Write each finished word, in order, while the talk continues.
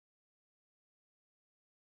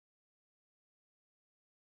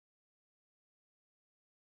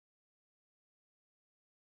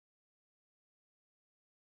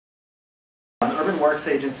Urban Works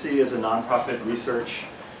Agency is a nonprofit research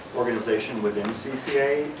organization within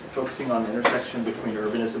CCA, focusing on the intersection between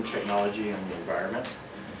urbanism, technology, and the environment.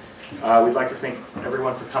 We'd like to thank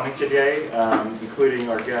everyone for coming today, including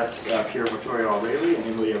our guests Pierre Vittorio Aureli and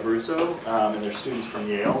Emilia Abruzzo, and their students from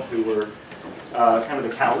Yale, who were kind of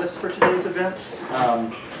the catalyst for today's event.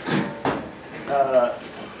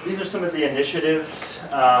 These are some of the initiatives,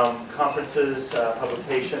 conferences,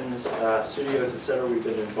 publications, studios, etc. we've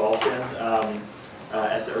been involved in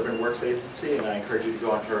as the Urban Works Agency, and I encourage you to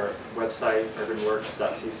go onto our website,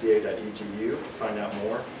 urbanworks.cca.edu, to find out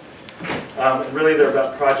more. And really, they're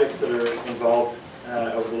about projects that are involved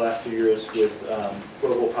over the last few years with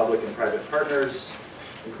global public and private partners,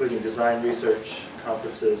 including design research,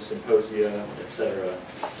 conferences, symposia, etc.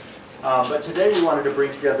 But today we wanted to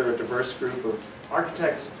bring together a diverse group of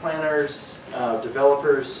architects, planners,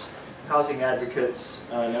 developers, housing advocates,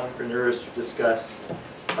 and entrepreneurs to discuss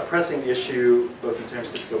a pressing issue both in San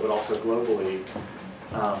Francisco but also globally,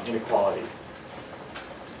 inequality.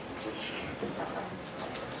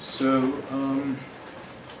 So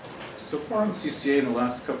far in CCA in the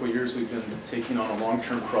last couple of years, we've been taking on a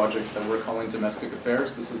long-term project that we're calling Domestic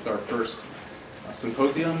Affairs. This is our first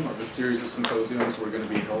symposium of a series of symposiums we're going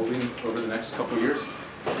to be holding over the next couple of years.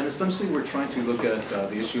 And essentially we're trying to look at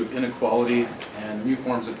the issue of inequality and new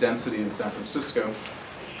forms of density in San Francisco.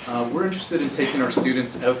 We're interested in taking our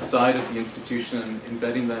students outside of the institution and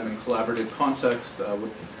embedding them in collaborative context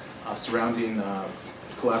with surrounding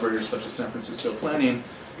collaborators such as San Francisco Planning.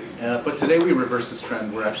 But today we reverse this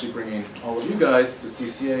trend. We're actually bringing all of you guys to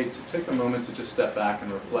CCA to take a moment to just step back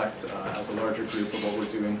and reflect as a larger group of what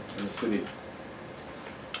we're doing in the city.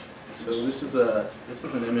 So this is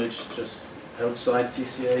an image just outside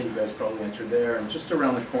CCA. You guys probably entered there, and just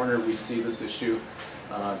around the corner we see this issue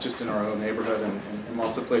just in our own neighborhood and in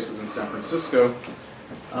lots of places in San Francisco.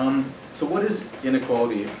 So what is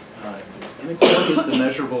inequality? Inequality is the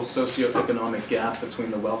measurable socioeconomic gap between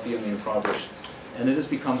the wealthy and the impoverished, and it has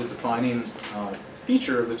become the defining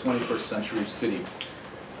feature of the 21st century city.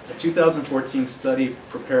 A 2014 study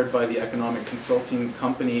prepared by the economic consulting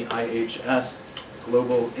company IHS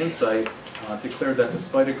Global Insight declared that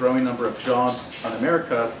despite a growing number of jobs in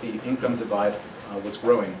America, the income divide was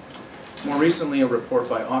growing. More recently, a report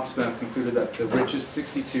by Oxfam concluded that the richest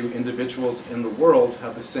 62 individuals in the world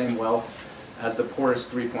have the same wealth as the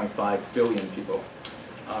poorest 3.5 billion people.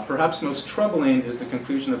 Perhaps most troubling is the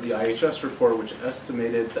conclusion of the IHS report, which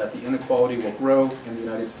estimated that the inequality will grow in the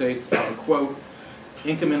United States, and quote,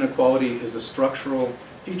 "Income inequality is a structural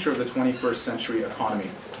feature of the 21st century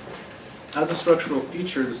economy." As a structural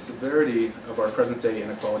feature, the severity of our present-day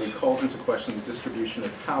inequality calls into question the distribution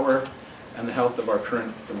of power and the health of our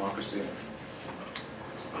current democracy.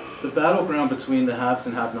 The battleground between the haves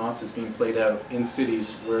and have-nots is being played out in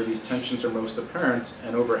cities where these tensions are most apparent,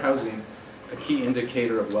 and over housing, a key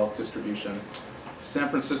indicator of wealth distribution. San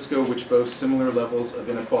Francisco, which boasts similar levels of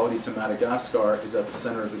inequality to Madagascar, is at the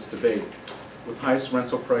center of this debate. With highest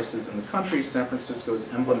rental prices in the country, San Francisco is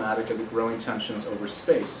emblematic of the growing tensions over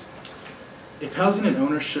space. If housing and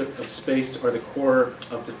ownership of space are the core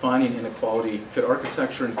of defining inequality, could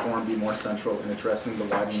architecture and form be more central in addressing the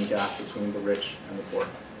widening gap between the rich and the poor?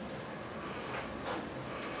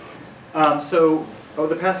 So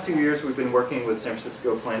over the past few years, we've been working with San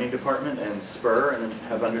Francisco Planning Department and SPUR, and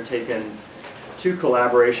have undertaken two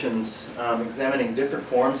collaborations examining different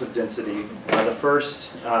forms of density. The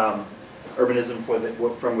first, Urbanism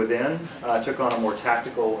from Within, took on a more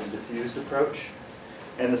tactical and diffused approach.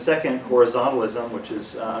 And the second, Horizontalism, which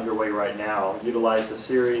is underway right now, utilized a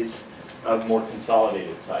series of more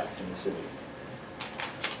consolidated sites in the city.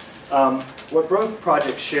 What both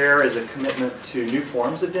projects share is a commitment to new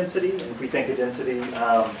forms of density. And if we think of density,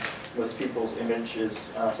 most people's image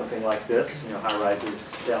is something like this,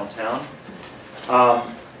 high-rises downtown.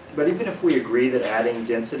 But even if we agree that adding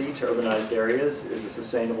density to urbanized areas is a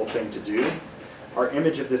sustainable thing to do, our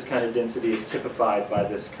image of this kind of density is typified by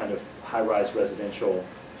this kind of high-rise residential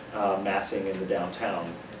massing in the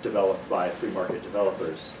downtown developed by free market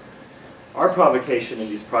developers. Our provocation in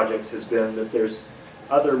these projects has been that there's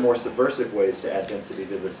other more subversive ways to add density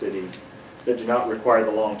to the city that do not require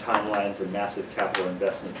the long timelines and massive capital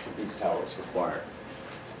investments that these towers require.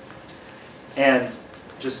 And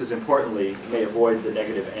just as importantly, may avoid the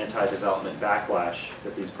negative anti-development backlash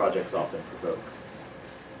that these projects often provoke.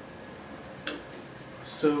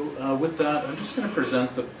 So with that, I'm just going to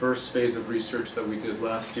present the first phase of research that we did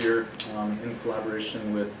last year in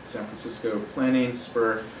collaboration with San Francisco Planning,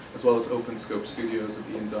 SPUR, as well as Open Scope Studios of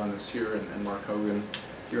Ian Dunn is here, and Mark Hogan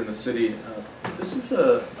here in the city. This is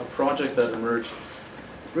a project that emerged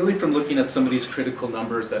really from looking at some of these critical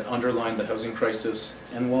numbers that underline the housing crisis.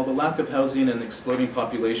 And while the lack of housing and exploding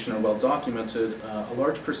population are well documented, a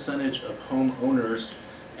large percentage of homeowners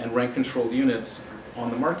and rent-controlled units on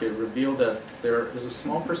the market reveal that there is a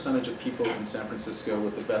small percentage of people in San Francisco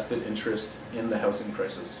with a vested interest in the housing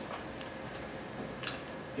crisis.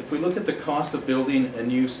 If we look at the cost of building a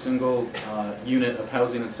new single unit of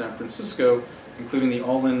housing in San Francisco, including the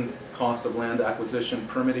all-in cost of land acquisition,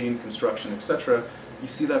 permitting, construction, etc., you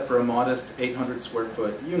see that for a modest 800 square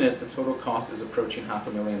foot unit, the total cost is approaching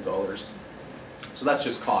 $500,000. So that's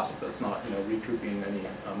just cost. That's not, recouping any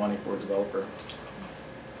money for a developer.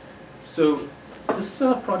 So this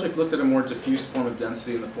project looked at a more diffused form of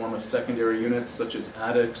density in the form of secondary units such as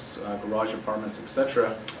attics, garage apartments,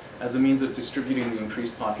 etc., as a means of distributing the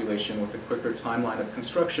increased population with a quicker timeline of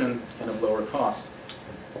construction and of lower costs.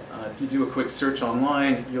 If you do a quick search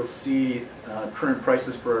online, you'll see current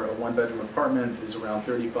prices for a one-bedroom apartment is around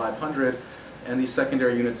 $3,500, and these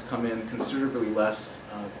secondary units come in considerably less.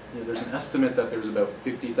 There's an estimate that there's about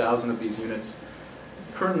 50,000 of these units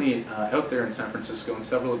currently out there in San Francisco, and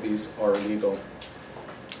several of these are illegal.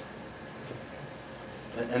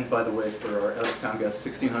 And by the way, for our out-of-town guests,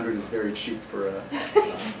 $1,600 is very cheap for an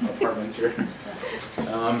apartment here.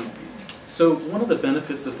 So one of the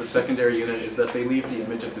benefits of the secondary unit is that they leave the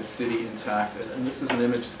image of the city intact. And this is an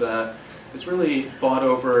image that is really thought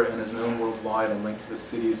over and is known worldwide and linked to the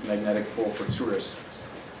city's magnetic pole for tourists.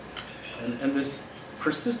 And this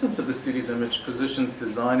persistence of the city's image positions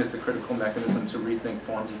design as the critical mechanism to rethink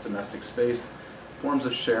forms of domestic space, forms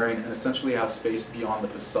of sharing, and essentially how space beyond the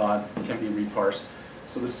facade can be reparsed.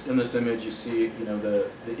 So in this image, you see the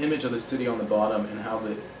image of the city on the bottom and how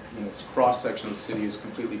the cross-section of the city is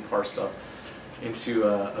completely parsed up into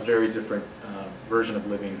a very different version of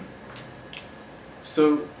living.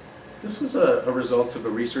 So this was a result of a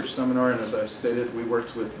research seminar, and as I stated, we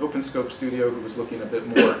worked with OpenScope Studio, who was looking a bit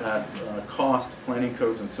more at cost, planning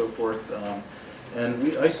codes, and so forth. And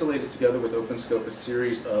we isolated together with OpenScope a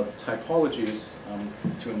series of typologies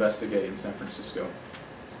to investigate in San Francisco.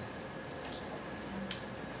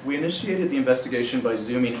 We initiated the investigation by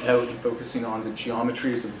zooming out and focusing on the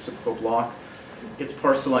geometries of a typical block, its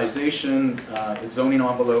parcelization, its zoning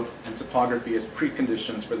envelope, and topography as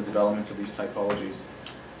preconditions for the development of these typologies.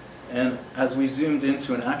 And as we zoomed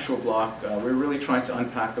into an actual block, we were really trying to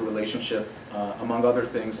unpack the relationship, among other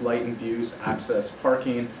things, light and views, access,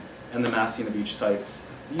 parking, and the massing of each type.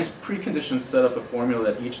 These preconditions set up a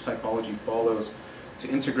formula that each typology follows to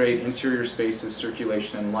integrate interior spaces,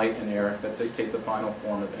 circulation, and light and air that dictate the final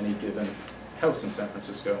form of any given house in San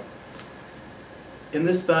Francisco. In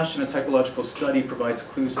this fashion, a typological study provides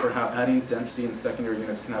clues for how adding density in secondary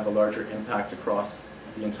units can have a larger impact across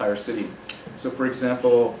the entire city. So for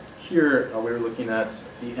example, here we were looking at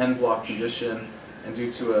the en bloc condition, and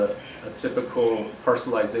due to a typical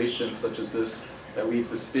parcelization such as this that leaves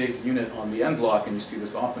this big unit on the en bloc, and you see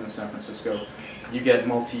this often in San Francisco, you get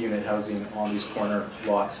multi-unit housing on these corner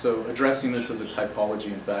lots. So addressing this as a typology,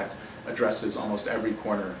 in fact, addresses almost every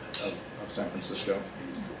corner of San Francisco.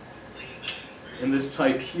 In this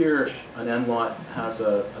type here, an end lot has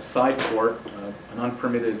a side court, an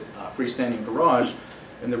unpermitted freestanding garage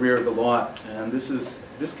in the rear of the lot, and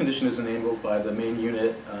this condition is enabled by the main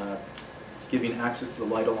unit. It's giving access to the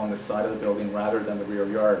light along the side of the building rather than the rear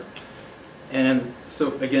yard. And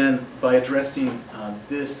so again, by addressing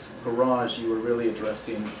this garage, you are really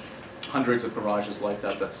addressing hundreds of garages like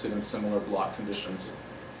that sit in similar block conditions.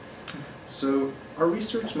 So our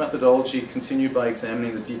research methodology continued by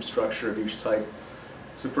examining the deep structure of each type.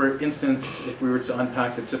 So for instance, if we were to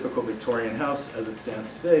unpack the typical Victorian house as it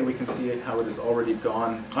stands today, we can see how it has already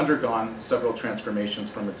undergone several transformations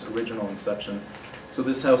from its original inception. So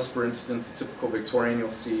this house, for instance, a typical Victorian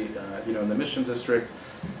you'll see in the Mission District,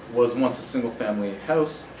 was once a single-family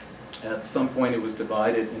house. At some point it was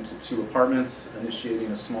divided into 2 apartments,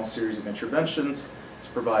 initiating a small series of interventions to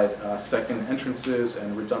provide second entrances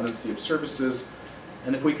and redundancy of services.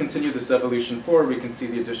 And if we continue this evolution forward, we can see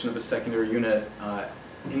the addition of a secondary unit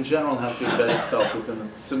in general has to embed itself within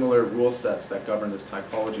the similar rule sets that govern this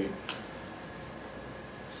typology.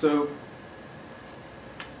 So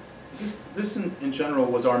this in general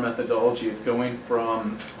was our methodology of going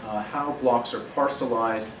from how blocks are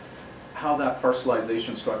parcelized, how that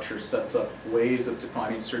parcelization structure sets up ways of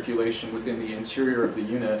defining circulation within the interior of the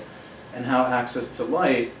unit, and how access to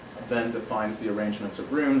light then defines the arrangement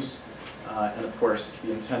of rooms, and of course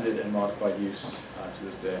the intended and modified use to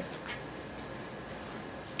this day.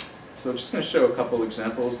 So I'm just going to show a couple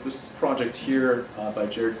examples. This project here by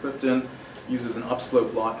Jared Clifton uses an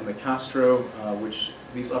upslope lot in the Castro, which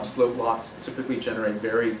these upslope lots typically generate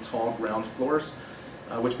very tall ground floors.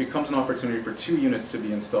 which becomes an opportunity for 2 units to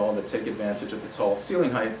be installed that take advantage of the tall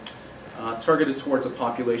ceiling height. Targeted towards a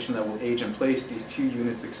population that will age in place, these 2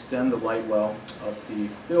 units extend the light well of the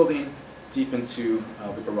building deep into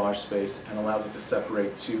the garage space and allows it to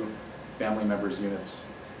separate 2 family members' units.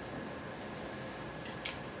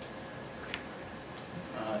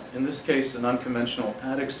 In this case, an unconventional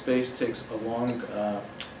attic space takes a long,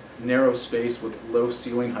 narrow space with low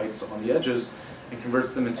ceiling heights on the edges and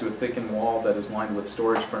converts them into a thickened wall that is lined with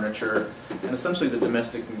storage furniture and essentially the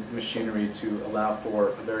domestic machinery to allow for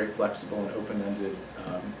a very flexible and open-ended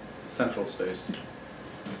central space.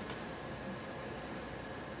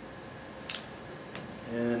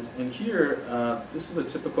 And in here, this is a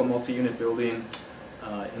typical multi-unit building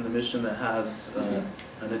in the Mission that has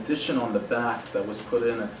an addition on the back that was put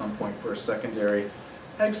in at some point for a secondary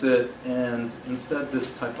exit, and instead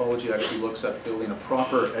this typology actually looks at building a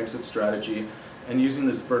proper exit strategy and using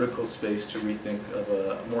this vertical space to rethink of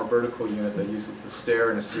a more vertical unit that uses the stair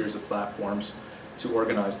and a series of platforms to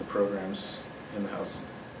organize the programs in the house.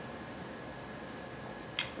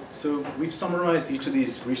 So we've summarized each of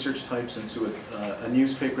these research types into a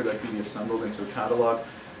newspaper that can be assembled into a catalog.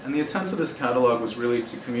 And the intent of this catalog was really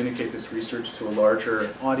to communicate this research to a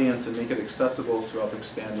larger audience and make it accessible to help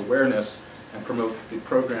expand awareness and promote the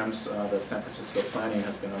programs that San Francisco Planning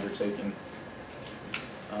has been undertaking.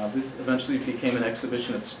 This eventually became an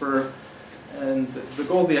exhibition at SPUR, and the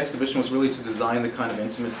goal of the exhibition was really to design the kind of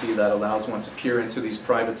intimacy that allows one to peer into these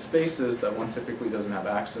private spaces that one typically doesn't have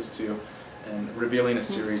access to, and revealing a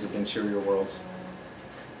series of interior worlds.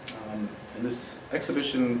 And this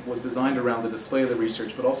exhibition was designed around the display of the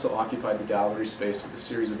research, but also occupied the gallery space with a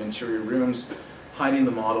series of interior rooms, hiding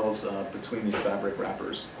the models between these fabric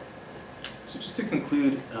wrappers. So just to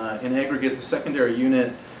conclude, in aggregate, the secondary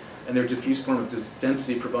unit and their diffuse form of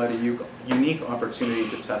density provide a unique opportunity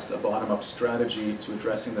to test a bottom-up strategy to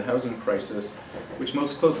addressing the housing crisis, which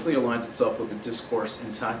most closely aligns itself with the discourse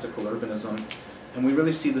in tactical urbanism. And we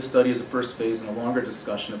really see the study as a first phase in a longer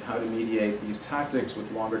discussion of how to mediate these tactics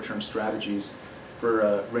with longer-term strategies for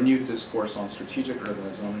a renewed discourse on strategic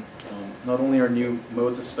urbanism. Not only are new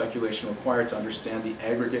modes of speculation required to understand the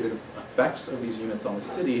aggregated effects of these units on the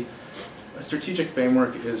city, a strategic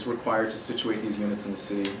framework is required to situate these units in the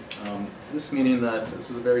city. This meaning that this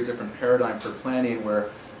is a very different paradigm for planning, where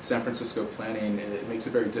San Francisco planning, it makes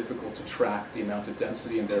it very difficult to track the amount of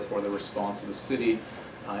density and therefore the response of the city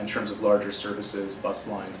in terms of larger services, bus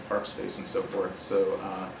lines, park space, and so forth. So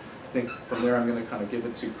I think from there I'm going to kind of give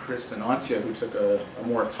it to Chris and Antje, who took a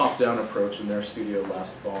more top-down approach in their studio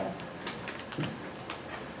last fall.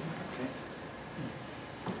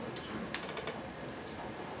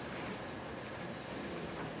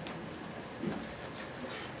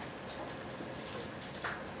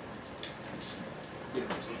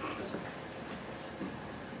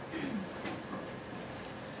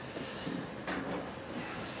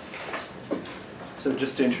 So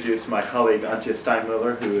just to introduce my colleague, Antje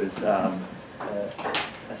Steinmüller, who is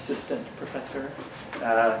assistant professor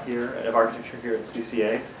here of architecture here at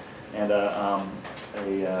CCA, and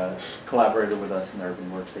a collaborator with us in the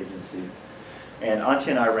Urban Works Agency. And Antje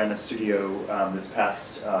and I ran a studio this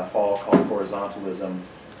past fall called Horizontalism,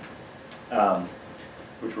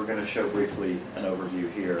 which we're going to show briefly an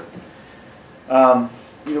overview here.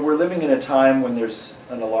 You know, we're living in a time when there's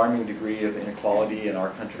an alarming degree of inequality in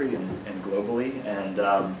our country and globally, and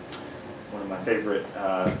one of my favorite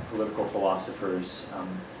political philosophers,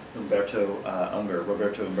 Roberto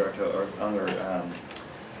Umberto Unger,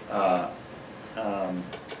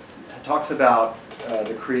 talks about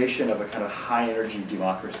the creation of a kind of high-energy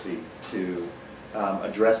democracy to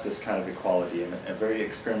address this kind of equality in very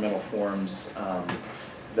experimental forms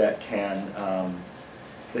that can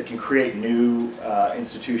create new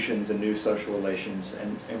institutions and new social relations.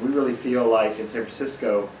 And we really feel like in San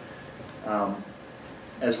Francisco,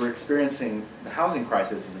 as we're experiencing the housing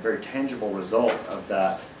crisis, is a very tangible result of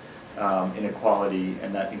that inequality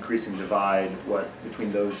and that increasing divide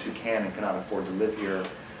between those who can and cannot afford to live here.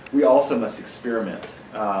 We also must experiment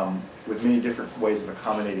with many different ways of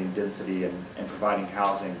accommodating density and providing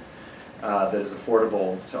housing that is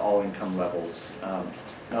affordable to all income levels.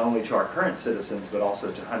 Not only to our current citizens, but also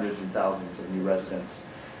to hundreds and thousands of new residents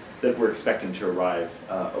that we're expecting to arrive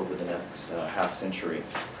over the next half century.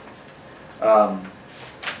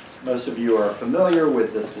 Most of you are familiar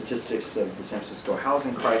with the statistics of the San Francisco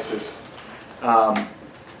housing crisis.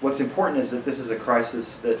 What's important is that this is a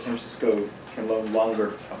crisis that San Francisco can no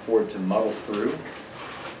longer afford to muddle through.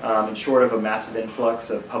 And short of a massive influx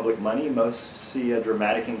of public money, most see a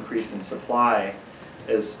dramatic increase in supply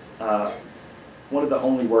as one of the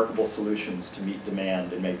only workable solutions to meet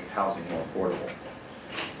demand and make housing more affordable.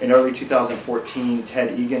 In early 2014,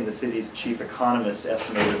 Ted Egan, the city's chief economist,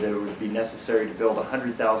 estimated that it would be necessary to build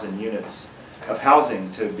 100,000 units of housing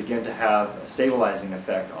to begin to have a stabilizing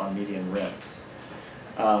effect on median rents.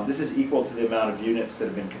 This is equal to the amount of units that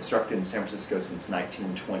have been constructed in San Francisco since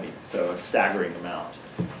 1920, so a staggering amount,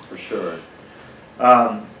 for sure.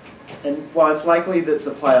 And while it's likely that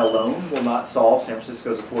supply alone will not solve San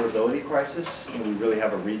Francisco's affordability crisis, we really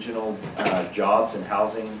have a regional jobs and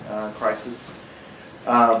housing crisis,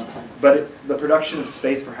 but the production of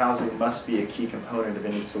space for housing must be a key component of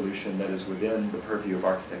any solution that is within the purview of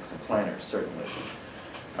architects and planners, certainly.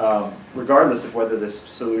 Regardless of whether this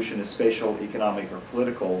solution is spatial, economic, or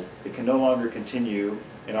political, it can no longer continue,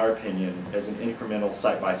 in our opinion, as an incremental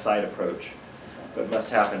site-by-site approach, but must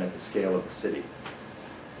happen at the scale of the city.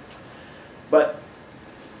 But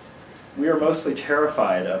we are mostly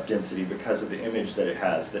terrified of density because of the image that it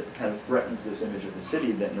has that kind of threatens this image of the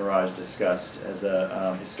city that Niraj discussed as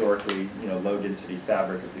a historically low-density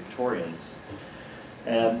fabric of Victorians.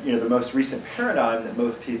 And the most recent paradigm that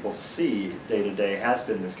most people see day to day has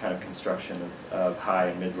been this kind of construction of high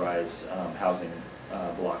and mid-rise housing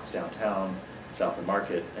blocks downtown, South of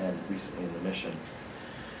Market, and recently in the Mission.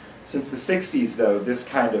 Since the 60s, though, this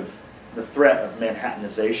kind of the threat of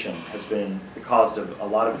Manhattanization has been the cause of a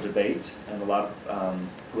lot of debate and a lot of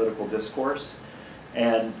political discourse.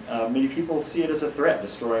 And many people see it as a threat,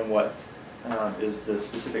 destroying what is the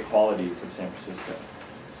specific qualities of San Francisco.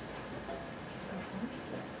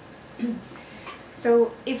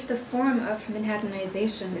 So if the form of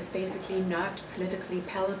Manhattanization is basically not politically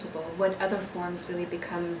palatable, what other forms really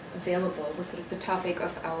become available was sort of the topic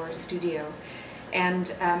of our studio.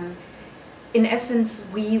 And in essence,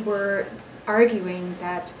 we were arguing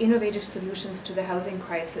that innovative solutions to the housing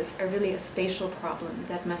crisis are really a spatial problem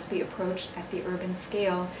that must be approached at the urban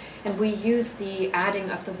scale. And we use the adding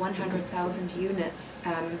of the 100,000 units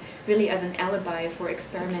really as an alibi for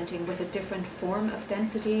experimenting with a different form of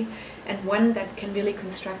density, and one that can really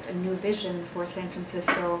construct a new vision for San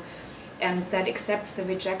Francisco, and that accepts the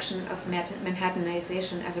rejection of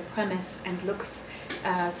Manhattanization as a premise and looks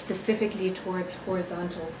specifically towards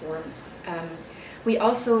horizontal forms. We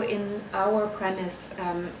also, in our premise,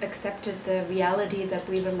 accepted the reality that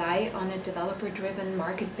we rely on a developer-driven,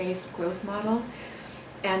 market-based growth model,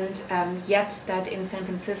 and yet that in San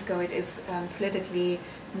Francisco it is politically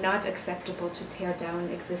not acceptable to tear down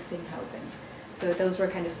existing housing. So those were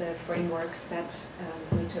kind of the frameworks that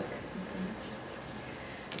we took.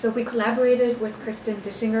 So we collaborated with Kristen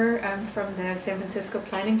Dischinger from the San Francisco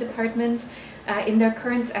Planning Department in their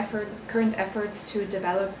current efforts to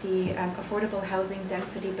develop the Affordable Housing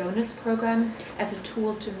Density Bonus Program as a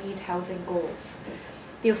tool to meet housing goals.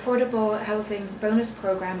 The Affordable Housing Bonus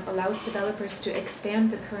Program allows developers to expand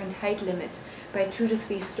the current height limit by 2 to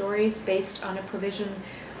 3 stories based on a provision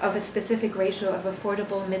of a specific ratio of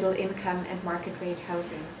affordable, middle income, and market rate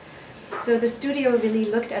housing. So the studio really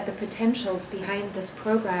looked at the potentials behind this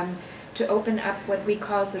program to open up what we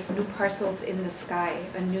call sort of new parcels in the sky,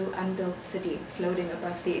 a new unbuilt city floating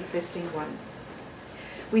above the existing one.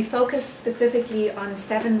 We focused specifically on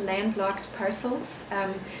 7 landlocked parcels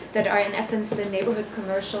that are in essence the neighborhood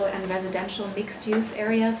commercial and residential mixed-use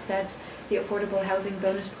areas that the Affordable Housing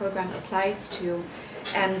Bonus Program applies to.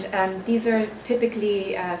 And these are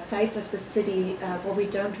typically sites of the city where we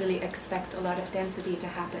don't really expect a lot of density to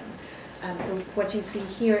happen. So what you see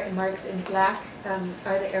here marked in black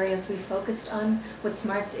are the areas we focused on. What's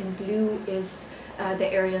marked in blue is the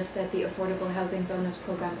areas that the Affordable Housing Bonus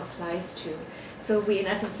Program applies to. So we in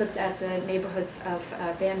essence looked at the neighborhoods of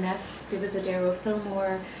Van Ness, Divisadero,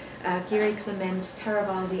 Fillmore, Geary Clement,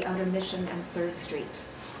 Taraval, the Outer Mission, and 3rd Street.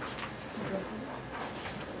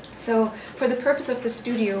 So for the purpose of the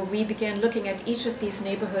studio, we began looking at each of these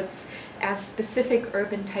neighborhoods as specific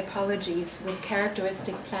urban typologies with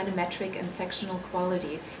characteristic planimetric and sectional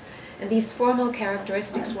qualities. And these formal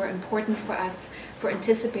characteristics were important for us for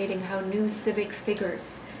anticipating how new civic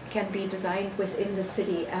figures can be designed within the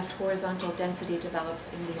city as horizontal density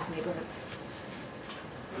develops in these neighborhoods.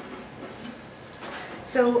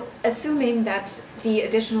 So assuming that the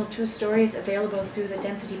additional 2 stories available through the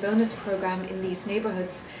density bonus program in these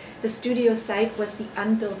neighborhoods, the studio site was the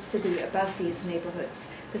unbuilt city above these neighborhoods,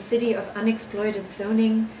 the city of unexploited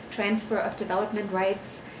zoning, transfer of development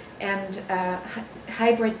rights, and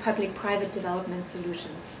hybrid public-private development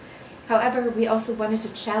solutions. However, we also wanted to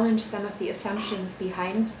challenge some of the assumptions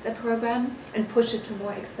behind the program and push it to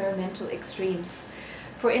more experimental extremes.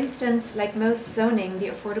 For instance, like most zoning, the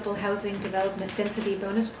Affordable Housing Development Density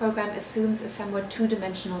Bonus Program assumes a somewhat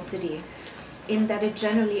 2-dimensional city, in that it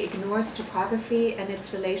generally ignores topography and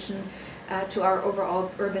its relation to our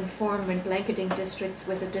overall urban form when blanketing districts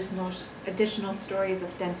with additional stories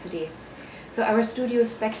of density. So our studio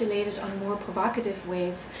speculated on more provocative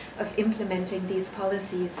ways of implementing these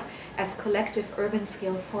policies as collective urban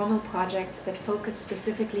scale formal projects that focus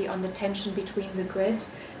specifically on the tension between the grid,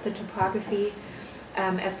 the topography,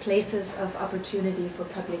 as places of opportunity for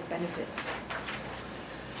public benefit.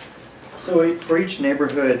 So for each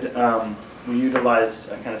neighborhood, we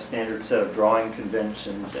utilized a kind of standard set of drawing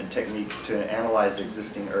conventions and techniques to analyze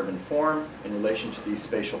existing urban form in relation to these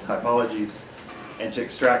spatial typologies and to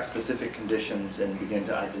extract specific conditions and begin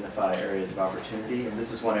to identify areas of opportunity. And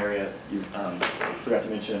this is one area you forgot to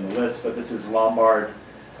mention in the list, but this is Lombard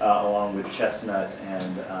along with Chestnut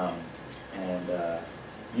and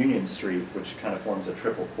Union Street, which kind of forms a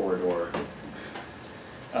triple corridor.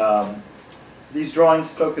 These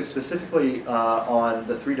drawings focus specifically on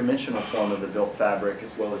the three-dimensional form of the built fabric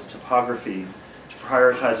as well as topography to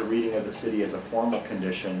prioritize a reading of the city as a formal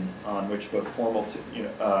condition on which both formal,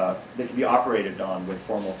 they can be operated on with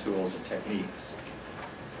formal tools and techniques.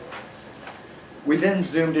 We then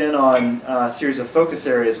zoomed in on a series of focus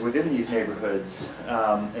areas within these neighborhoods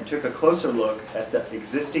and took a closer look at the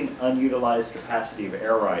existing unutilized capacity of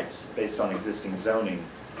air rights based on existing zoning,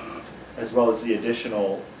 as well as the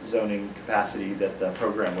additional zoning capacity that the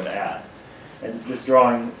program would add. And this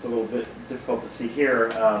drawing, it's a little bit difficult to see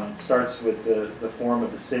here, starts with the form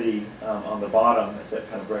of the city on the bottom as that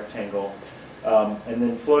kind of rectangle. And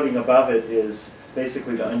then floating above it is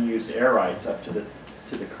basically the unused air rights up to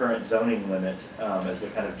the current zoning limit as the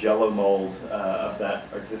kind of jello mold of that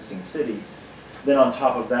existing city. Then on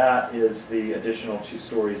top of that is the additional 2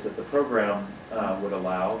 stories that the program would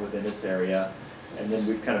allow within its area. And then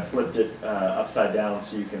we've kind of flipped it upside down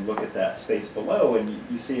so you can look at that space below and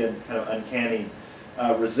you see a kind of uncanny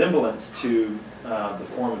resemblance to the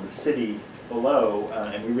form of the city below.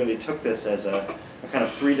 And we really took this as a kind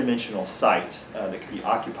of three-dimensional site that could be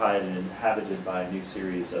occupied and inhabited by a new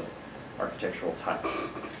series of architectural types.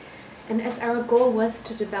 And as our goal was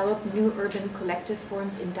to develop new urban collective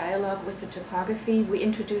forms in dialogue with the topography, we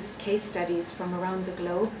introduced case studies from around the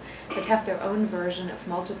globe that have their own version of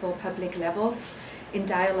multiple public levels in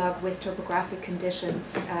dialogue with topographic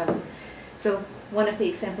conditions. So one of the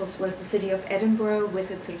examples was the city of Edinburgh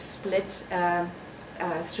with its sort of split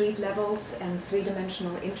street levels and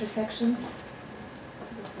three-dimensional intersections,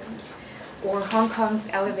 or Hong Kong's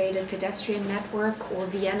elevated pedestrian network, or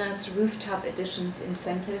Vienna's rooftop additions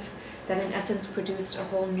incentive that in essence produced a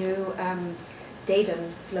whole new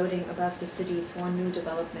datum floating above the city for new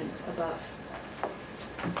development above.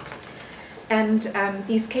 And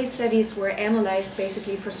these case studies were analyzed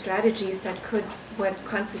basically for strategies that could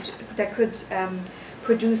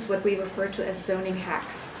produce what we refer to as zoning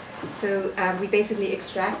hacks. So we basically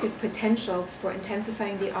extracted potentials for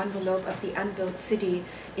intensifying the envelope of the unbuilt city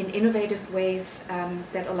in innovative ways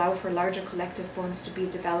that allow for larger collective forms to be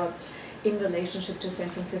developed in relationship to San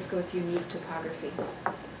Francisco's unique topography.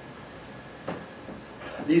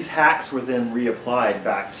 These hacks were then reapplied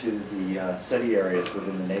back to the study areas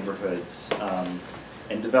within the neighborhoods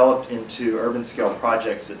and developed into urban scale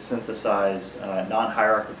projects that synthesize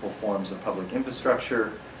non-hierarchical forms of public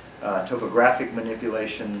infrastructure, topographic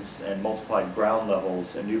manipulations, and multiplied ground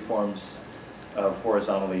levels and new forms of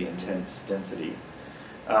horizontally intense density.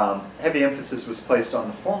 Heavy emphasis was placed on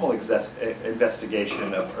the formal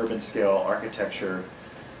investigation of urban scale architecture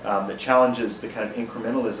that challenges the kind of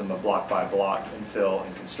incrementalism of block by block infill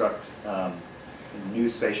and construct new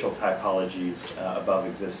spatial typologies above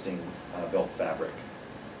existing built fabric.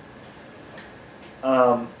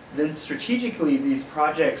 Then strategically, these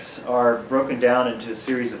projects are broken down into a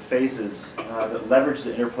series of phases that leverage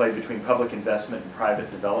the interplay between public investment and private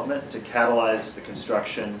development to catalyze the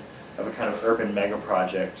construction of a kind of urban mega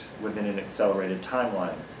project within an accelerated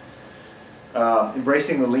timeline.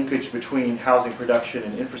 Embracing the linkage between housing production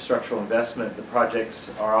and infrastructural investment, the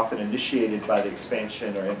projects are often initiated by the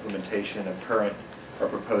expansion or implementation of current or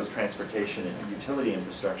proposed transportation and utility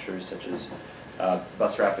infrastructures such as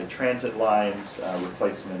bus rapid transit lines,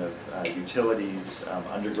 replacement of utilities,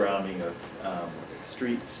 undergrounding of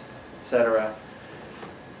streets, etc.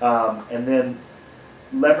 And then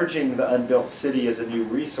leveraging the unbuilt city as a new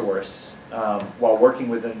resource while working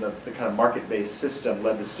within the kind of market-based system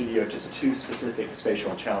led the studio to 2 specific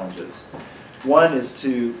spatial challenges. One is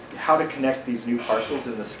how to connect these new parcels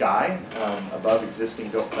in the sky above existing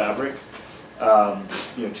built fabric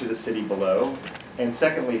to the city below. And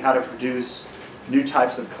secondly, how to produce new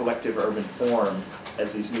types of collective urban form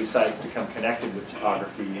as these new sites become connected with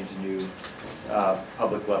topography into new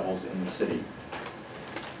public levels in the city.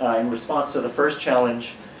 In response to the first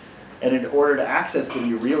challenge, And in order to access the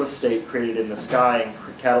new real estate created in the sky and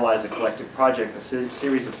catalyze a collective project, a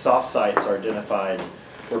series of soft sites are identified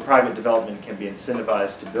where private development can be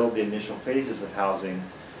incentivized to build the initial phases of housing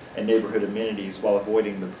and neighborhood amenities while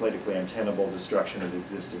avoiding the politically untenable destruction of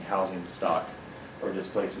existing housing stock or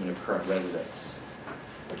displacement of current residents.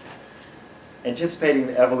 Anticipating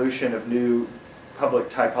the evolution of new public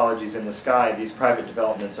typologies in the sky, these private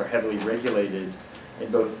developments are heavily regulated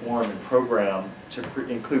in both form and program to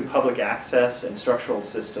include public access and structural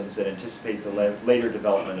systems that anticipate the later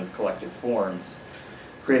development of collective forms,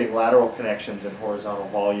 creating lateral connections and horizontal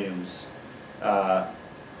volumes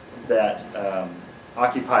that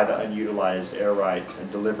occupy the unutilized air rights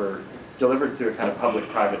and delivered through a kind of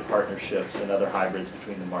public-private partnerships and other hybrids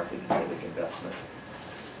between the market and civic investment.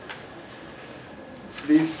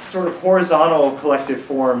 These sort of horizontal collective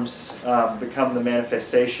forms become the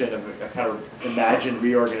manifestation of a kind of imagined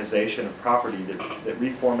reorganization of property that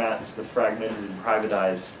reformats the fragmented and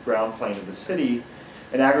privatized ground plane of the city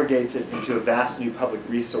and aggregates it into a vast new public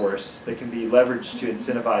resource that can be leveraged to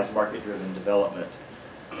incentivize market-driven development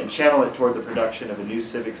and channel it toward the production of a new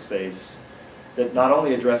civic space that not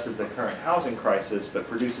only addresses the current housing crisis, but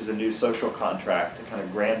produces a new social contract, a kind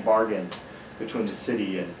of grand bargain between the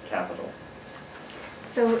city and capital.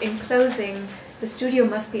 So in closing, the studio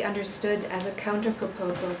must be understood as a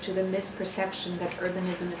counter-proposal to the misperception that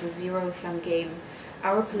urbanism is a zero-sum game.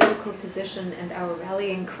 Our political position and our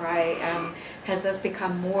rallying cry has thus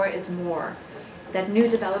become more is more. That new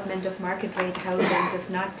development of market-rate housing does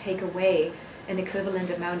not take away an equivalent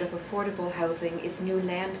amount of affordable housing if new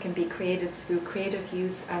land can be created through creative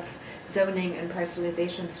use of zoning and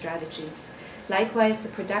parcelization strategies. Likewise, the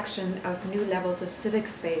production of new levels of civic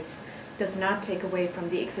space does not take away from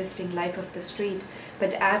the existing life of the street,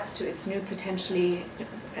 but adds to it new potentially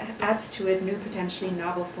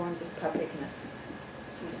novel forms of publicness.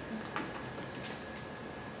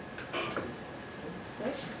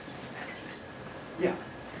 Yeah.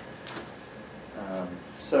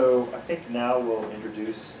 So I think now we'll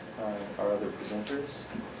introduce our other presenters.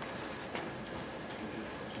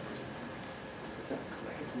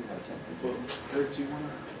 Well, Eric, do you want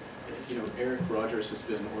to, Eric Rogers has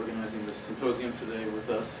been organizing this symposium today with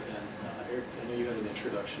us, and Eric, I know you had an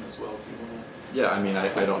introduction as well. Do you want to? Yeah, I mean,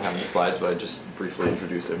 I don't have any slides, but I just briefly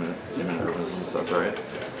introduce imminent urbanism, so that's all right.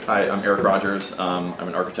 Hi, I'm Eric Rogers. I'm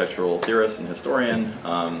an architectural theorist and historian,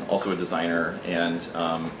 also a designer, and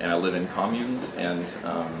I live in communes, and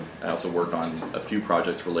I also work on a few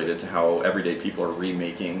projects related to how everyday people are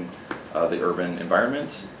remaking the urban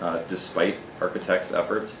environment, despite architects'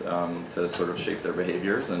 efforts to sort of shape their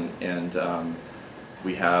behaviors, and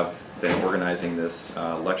we have been organizing this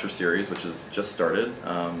lecture series, which has just started,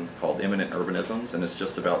 called Imminent Urbanisms, and it's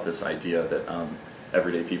just about this idea that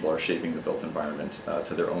everyday people are shaping the built environment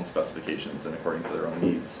to their own specifications and according to their own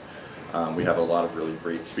needs. We have a lot of really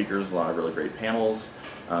great speakers, a lot of really great panels.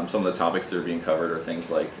 Some of the topics that are being covered are things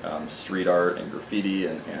like street art and graffiti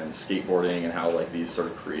and skateboarding, and how like these sort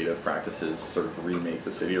of creative practices sort of remake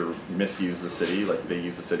the city or misuse the city, like they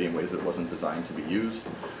use the city in ways that wasn't designed to be used.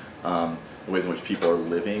 The ways in which people are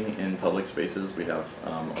living in public spaces. We have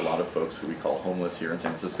a lot of folks who we call homeless here in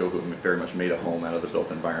San Francisco who very much made a home out of the built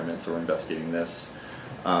environment, so we're investigating this.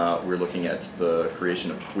 We're looking at the creation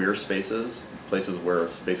of queer spaces, places where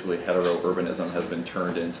basically hetero-urbanism has been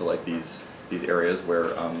turned into like these areas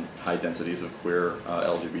where high densities of queer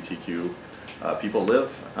LGBTQ people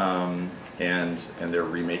live, and they're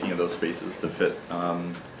remaking of those spaces to fit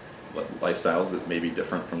lifestyles that may be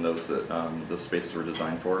different from those that the spaces were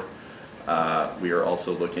designed for. We are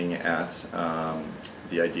also looking at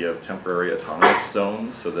the idea of temporary autonomous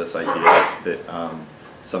zones, so this idea that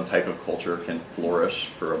some type of culture can flourish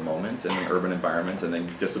for a moment in an urban environment and then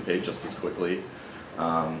dissipate just as quickly.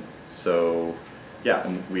 So yeah,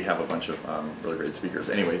 and we have a bunch of really great speakers.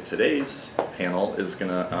 Anyway, today's panel is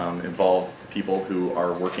going to involve people who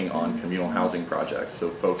are working on communal housing projects, so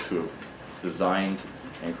folks who have designed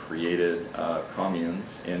and created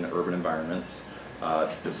communes in urban environments,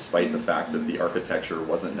 despite the fact that the architecture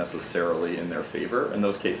wasn't necessarily in their favor in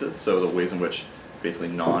those cases. So the ways in which basically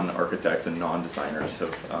non-architects and non-designers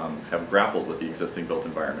have grappled with the existing built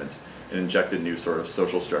environment and injected new sort of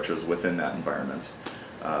social structures within that environment.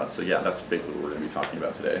 So yeah, that's basically what we're going to be talking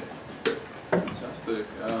about today. Fantastic.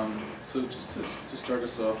 So just to start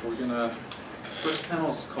us off, we're gonna, first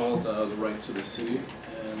panel is called The Right to the City,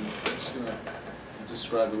 and I'm just gonna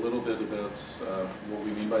describe a little bit about what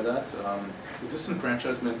we mean by that. The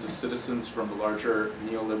disenfranchisement of citizens from the larger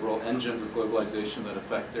neoliberal engines of globalization that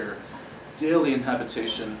affect their daily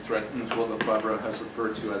inhabitation threatens what Lefebvre has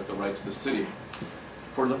referred to as the right to the city.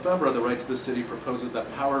 For Lefebvre, the right to the city proposes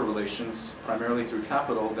that power relations, primarily through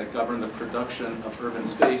capital, that govern the production of urban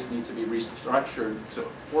space need to be restructured to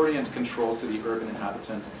orient control to the urban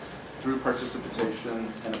inhabitant through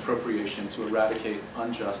participation and appropriation to eradicate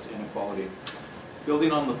unjust inequality.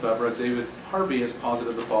 Building on Lefebvre, David Harvey has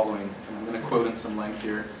posited the following, and I'm going to quote in some length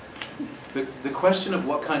here. The question of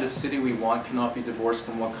what kind of city we want cannot be divorced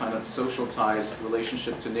from what kind of social ties,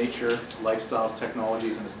 relationship to nature, lifestyles,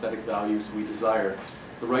 technologies, and aesthetic values we desire.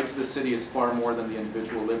 The right to the city is far more than the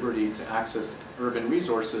individual liberty to access urban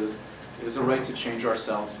resources. It is a right to change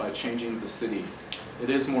ourselves by changing the city.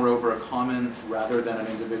 It is, moreover, a common rather than an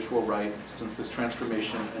individual right, since this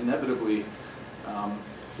transformation inevitably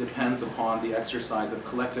depends upon the exercise of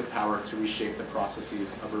collective power to reshape the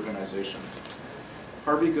processes of urbanization.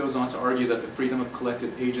 Harvey goes on to argue that the freedom of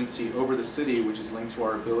collective agency over the city, which is linked to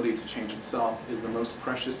our ability to change itself, is the most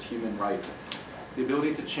precious human right. The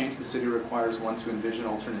ability to change the city requires one to envision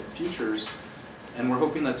alternate futures, and we're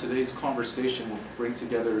hoping that today's conversation will bring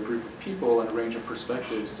together a group of people and a range of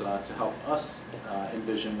perspectives to help us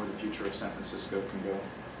envision where the future of San Francisco can go.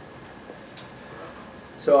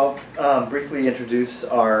 So I'll briefly introduce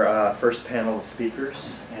our first panel of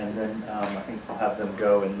speakers, and then I think I'll have them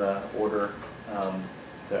go in the order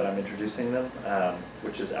that I'm introducing them,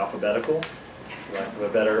 which is alphabetical, lack of a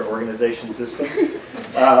better organization system.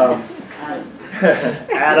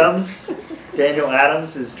 Adams. Daniel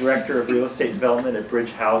Adams is Director of Real Estate Development at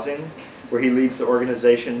Bridge Housing, where he leads the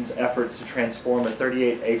organization's efforts to transform a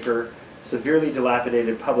 38-acre, severely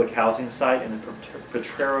dilapidated public housing site in the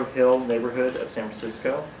Potrero Hill neighborhood of San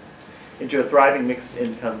Francisco into a thriving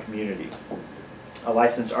mixed-income community. A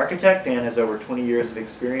licensed architect, Dan has over 20 years of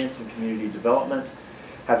experience in community development,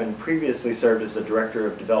 having previously served as a Director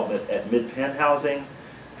of Development at Mid-Penn Housing,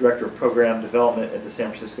 Director of Program Development at the San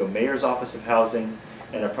Francisco Mayor's Office of Housing,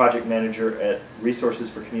 and a project manager at Resources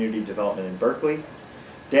for Community Development in Berkeley.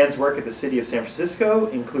 Dan's work at the City of San Francisco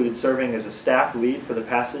included serving as a staff lead for the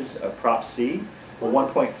passage of Prop C, a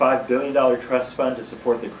 $1.5 billion trust fund to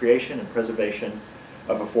support the creation and preservation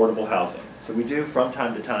of affordable housing. So we do, from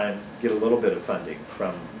time to time, get a little bit of funding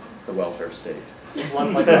from the welfare state.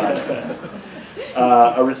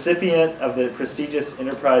 A recipient of the prestigious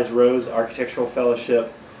Enterprise Rose Architectural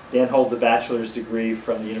Fellowship, Dan holds a bachelor's degree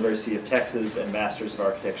from the University of Texas and Master's of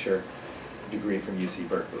Architecture degree from UC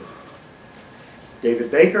Berkeley.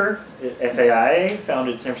 David Baker, FAIA,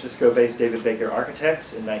 founded San Francisco-based David Baker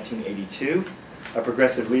Architects in 1982, a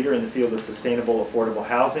progressive leader in the field of sustainable, affordable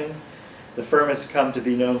housing. The firm has come to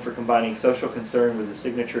be known for combining social concern with a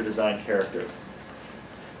signature design character.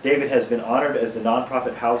 David has been honored as the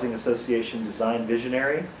Nonprofit Housing Association Design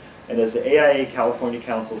Visionary and as the AIA California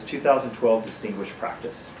Council's 2012 Distinguished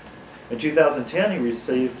Practice. In 2010, he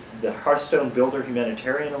received the Hearthstone Builder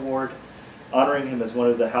Humanitarian Award, honoring him as one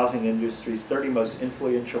of the housing industry's 30 most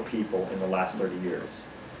influential people in the last 30 years.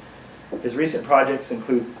 His recent projects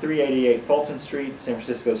include 388 Fulton Street, San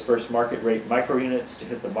Francisco's first market-rate micro-units to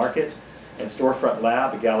hit the market, and Storefront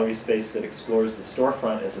Lab, a gallery space that explores the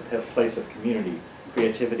storefront as a place of community,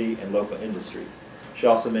 creativity, and local industry. She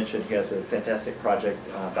also mentioned he has a fantastic project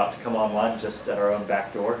about to come online just at our own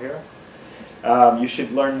back door here. You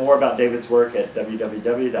should learn more about David's work at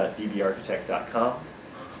www.dbarchitect.com.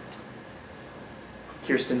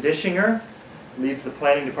 Kirsten Dischinger leads the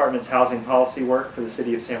Planning Department's housing policy work for the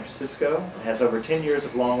City of San Francisco and has over 10 years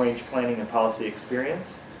of long-range planning and policy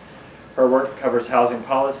experience. Her work covers housing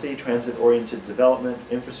policy, transit-oriented development,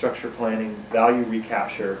 infrastructure planning, value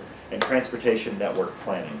recapture, and transportation network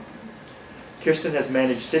planning. Kirsten has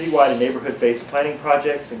managed citywide and neighborhood-based planning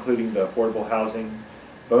projects, including the Affordable Housing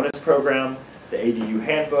Bonus Program, the ADU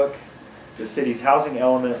Handbook, the city's housing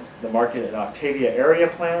element, the Market and Octavia Area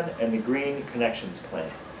Plan, and the Green Connections Plan.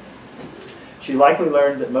 She likely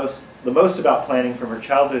learned the most about planning from her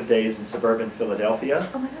childhood days in suburban Philadelphia.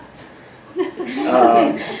 Oh my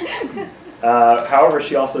God. However,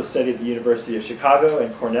 she also studied at the University of Chicago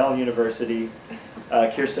and Cornell University.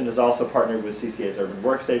 Kirsten has also partnered with CCA's Urban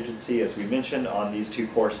Works Agency, as we mentioned, on these two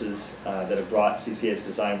courses that have brought CCA's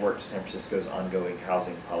design work to San Francisco's ongoing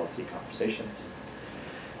housing policy conversations.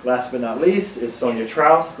 Last but not least is Sonia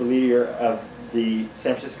Traus, the leader of the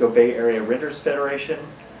San Francisco Bay Area Renters Federation.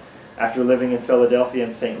 After living in Philadelphia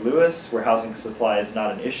and St. Louis, where housing supply is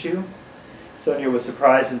not an issue, Sonia was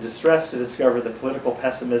surprised and distressed to discover the political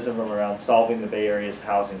pessimism around solving the Bay Area's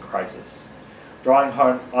housing crisis. Drawing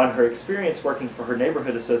on her experience working for her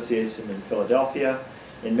neighborhood association in Philadelphia,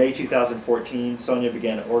 in May 2014, Sonia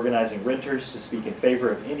began organizing renters to speak in favor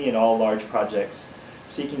of any and all large projects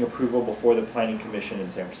seeking approval before the Planning Commission in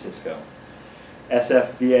San Francisco.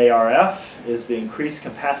 SFBARF is the increased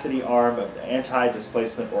capacity arm of the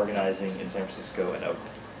anti-displacement organizing in San Francisco and Oakland.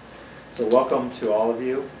 So welcome to all of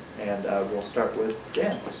you, and we'll start with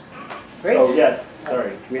Dan. Great. Oh yeah,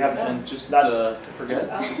 sorry, we have And just not to forget.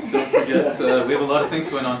 just don't forget, we have a lot of things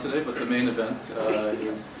going on today, but the main event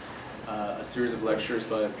is a series of lectures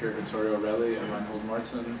by Pier Vittorio Aureli and Reinhold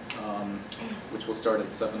Martin, which will start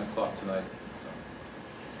at 7 o'clock tonight. So.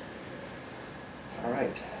 All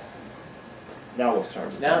right. Now we'll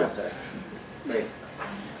start. Now we'll start. Great.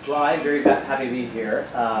 Well, I'm very happy to be here.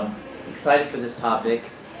 Excited for this topic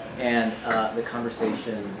and the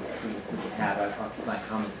conversation we can have. I'll keep my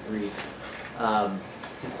comments brief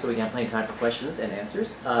so we can have plenty of time for questions and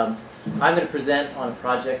answers. I'm going to present on a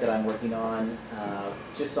project that I'm working on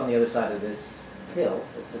just on the other side of this hill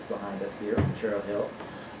that sits behind us here, Potrero Hill.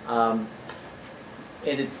 And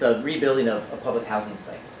it's a rebuilding of a public housing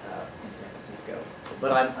site in San Francisco.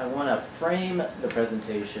 But I want to frame the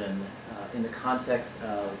presentation in the context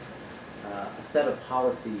of a set of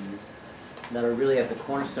policies that are really at the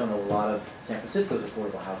cornerstone of a lot of San Francisco's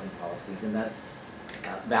affordable housing policies, and that's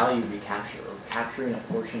value recapture, or capturing a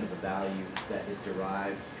portion of the value that is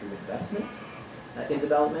derived through investment in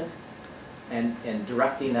development and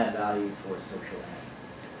directing that value towards social ends.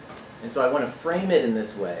 And so I want to frame it in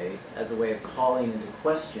this way as a way of calling into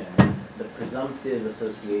question the presumptive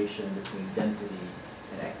association between density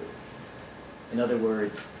and equity. In other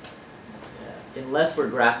words, unless we're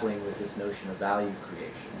grappling with this notion of value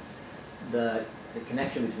creation, the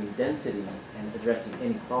connection between density and addressing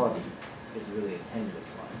inequality is really a tenuous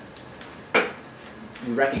one.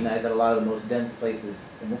 We recognize that a lot of the most dense places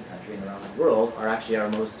in this country and around the world are actually our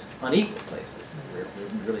most unequal places. We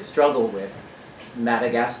really struggle with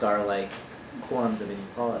Madagascar-like forms of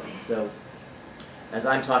inequality. So as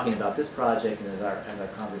I'm talking about this project and as our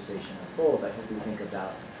conversation unfolds, I hope we think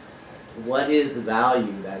about what is the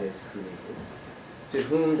value that is created, to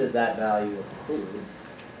whom does that value accrue,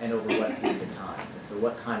 and over what period of time. And so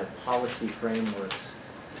what kind of policy frameworks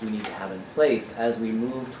we need to have in place as we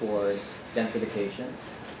move toward densification.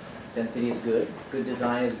 Density is good, good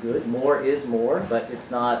design is good, more is more, but it's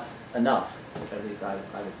not enough. At least I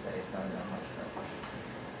would say it's not enough.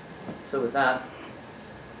 So with that,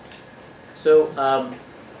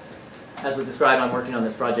 as was described, I'm working on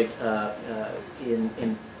this project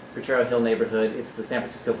in Potrero Hill neighborhood. It's the San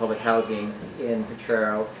Francisco Public Housing in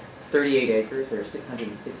Potrero. It's 38 acres. There are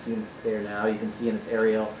 606 units there now. You can see in this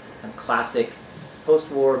aerial classic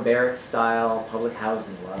post-war barrack-style public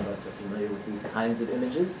housing. A lot of us are familiar with these kinds of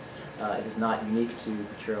images. It is not unique to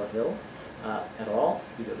Potrero Hill at all.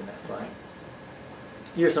 You go to the next slide.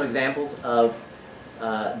 Here are some examples of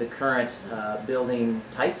the current building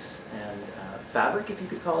types and fabric, if you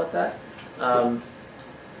could call it that.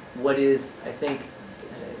 What is, I think,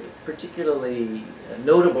 particularly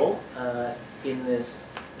notable in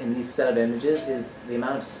these set of images is the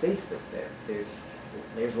amount of space that's there.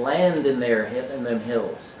 There's land in them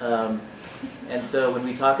hills. And so when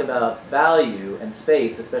we talk about value and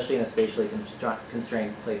space, especially in a spatially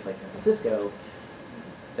constrained place like San Francisco,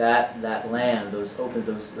 that land, those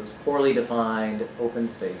poorly defined open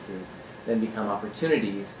spaces, then become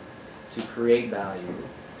opportunities to create value.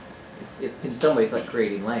 It's in some ways like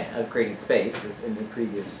creating creating space, as in the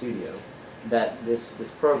previous studio, that this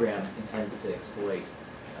program intends to exploit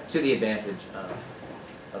to the advantage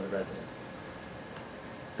of the residents.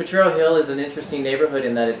 Potrero Hill is an interesting neighborhood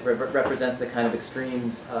in that it represents the kind of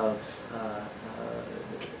extremes of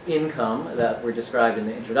income that were described in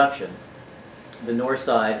the introduction. The north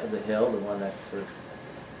side of the hill, the one that sort of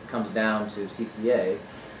comes down to CCA,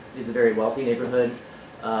 is a very wealthy neighborhood,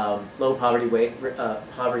 low poverty rate,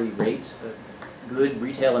 good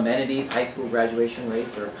retail amenities, high school graduation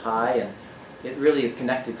rates are high, and it really is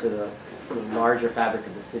connected to the larger fabric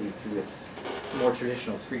of the city through its more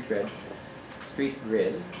traditional street grid.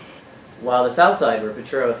 While the south side, where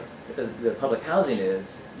Potrero, the public housing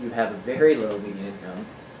is, you have a very low median income,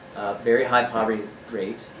 very high poverty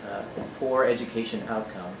rate, poor education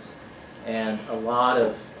outcomes, and a lot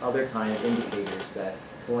of other kind of indicators that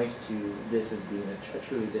point to this as being a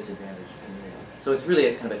truly disadvantaged community. So it's really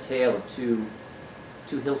a kind of a tale of two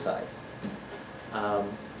hillsides.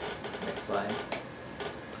 Next slide.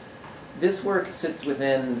 This work sits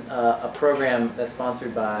within a program that's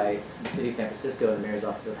sponsored by the City of San Francisco and the Mayor's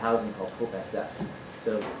Office of Housing called HOPE SF.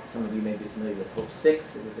 So some of you may be familiar with HOPE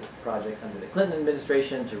 6. It was a project under the Clinton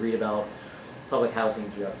administration to redevelop public housing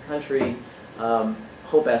throughout the country.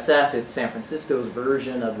 HOPE SF is San Francisco's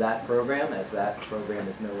version of that program, as that program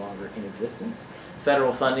is no longer in existence.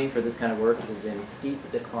 Federal funding for this kind of work is in steep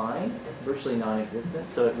decline, virtually non-existent.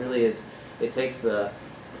 So it really is, it takes the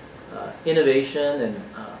innovation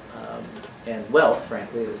and wealth,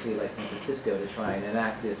 frankly, of a city like San Francisco to try and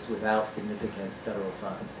enact this without significant federal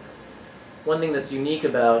funds. One thing that's unique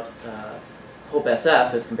about Hope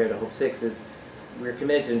SF as compared to Hope 6 is we're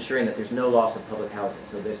committed to ensuring that there's no loss of public housing.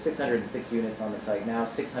 So there's 606 units on the site now,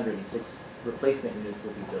 606 replacement units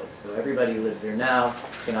will be built. So everybody who lives there now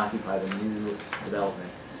can occupy the new development,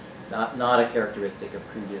 not a characteristic of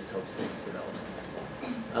previous Hope 6 developments.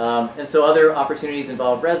 And so other opportunities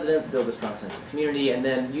involve residents, build a strong sense of community, and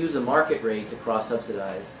then use a market rate to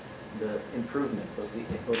cross-subsidize the improvements, both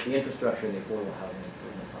the infrastructure and the affordable housing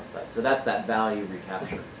improvements on site. So that's that value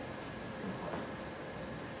recapture.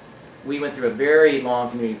 We went through a very long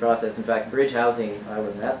community process. In fact, Bridge Housing, I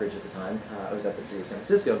wasn't at Bridge at the time, I was at the City of San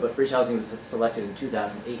Francisco, but Bridge Housing was selected in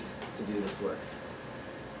 2008 to do this work.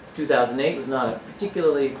 2008 was not a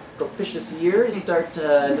particularly propitious year to start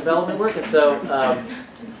development work, and so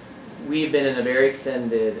we've been in a very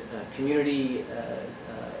extended community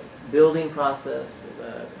building process,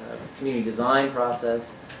 community design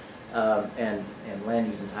process, and land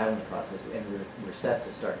use entitlement process, and we're set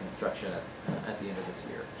to start construction at the end of this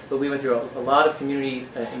year. But we went through a lot of community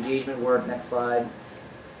engagement work. Next slide.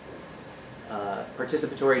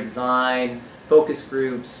 Participatory design, focus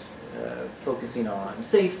groups, focusing on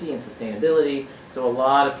safety and sustainability. So a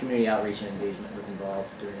lot of community outreach and engagement was involved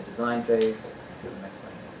during the design phase. Go to the next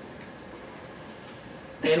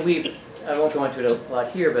slide. And I won't go into it a lot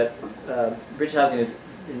here, but Bridge Housing has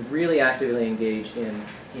been really actively engaged in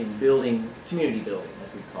building, community building,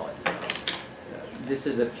 as we call it. This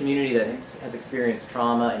is a community that has experienced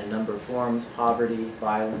trauma in a number of forms: poverty,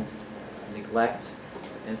 violence, neglect.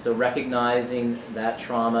 And so recognizing that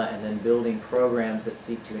trauma and then building programs that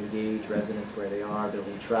seek to engage residents where they are,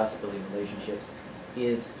 building trust, building relationships,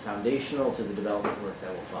 is foundational to the development work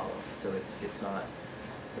that will follow. So it's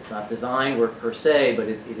not design work per se, but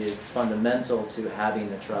it is fundamental to having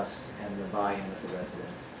the trust and the buy-in with the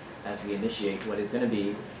residents as we initiate what is going to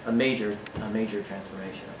be a major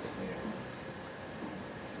transformation of the community.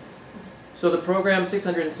 So the program,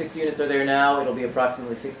 606 units are there now. It'll be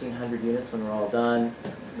approximately 1,600 units when we're all done.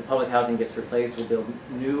 The public housing gets replaced. We'll build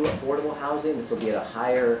new affordable housing. This will be at a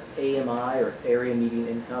higher AMI, or area median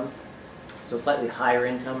income. So slightly higher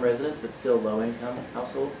income residents, but still low income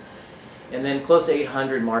households. And then close to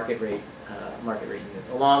 800 market rate units,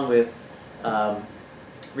 along with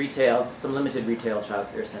retail, some limited retail, child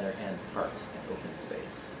care center, and parks and open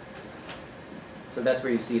space. So that's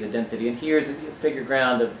where you see the density. And here's a figure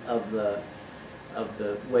ground of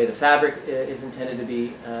the way the fabric is intended to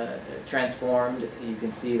be transformed. You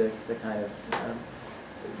can see the kind of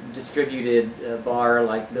distributed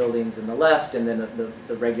bar-like buildings on the left, and then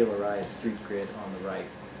the regularized street grid on the right.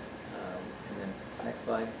 And then next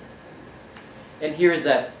slide. And here's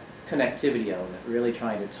that connectivity element, really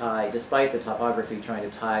trying to tie, despite the topography, trying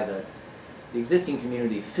to tie the existing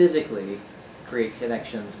community physically, create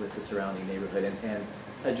connections with the surrounding neighborhood, and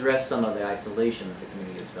address some of the isolation that the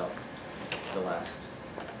community has felt for the last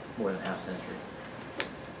more than half century.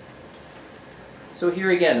 So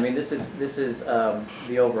here again, I mean, this is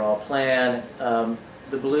the overall plan.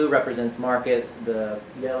 The blue represents market, the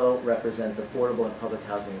yellow represents affordable and public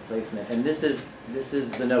housing replacement, and this is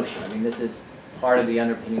the notion. I mean, this is part of the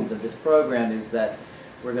underpinnings of this program, is that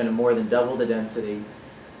we're going to more than double the density.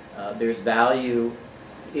 There's value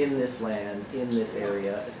in this land, in this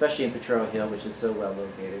area, especially in Potrero Hill, which is so well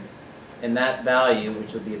located. And that value,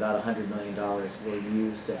 which will be about $100 million, we'll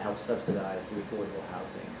use to help subsidize the affordable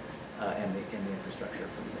housing and the infrastructure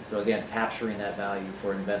improvement. So again, capturing that value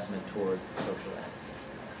for investment toward social ends.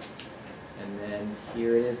 And then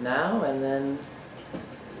here it is now, and then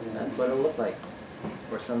that's what it'll look like,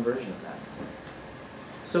 or some version of that.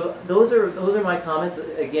 So those are my comments.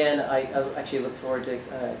 Again, I actually look forward to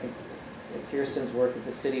I think Kirsten's work with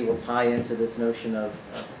the city will tie into this notion of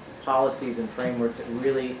policies and frameworks that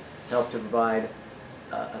really help to provide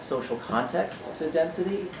a social context to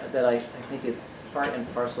density that I think is part and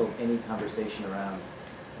parcel of any conversation around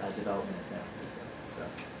development in San Francisco. So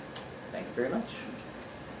thanks very much.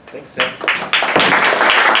 Thanks, Sam.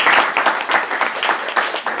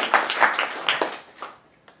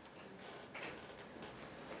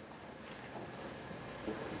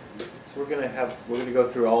 So we're going to go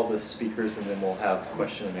through all the speakers, and then we'll have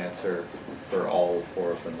question and answer for all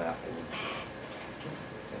four of them afterwards.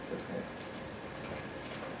 That's okay.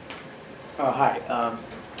 Hi.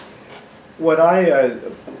 What I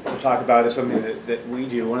will talk about is something that we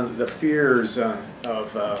do. One of the fears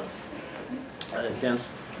of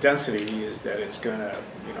density is that it's going to,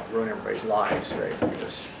 ruin everybody's lives, right?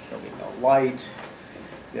 Because there'll be no light,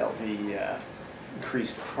 there'll be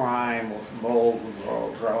increased crime, mold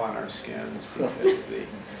will grow on our skins because of the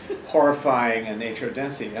horrifying nature of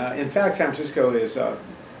density. In fact, San Francisco is a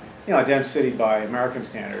dense city by American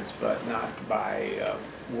standards, but not by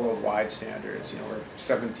worldwide standards. We're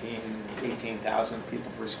 18,000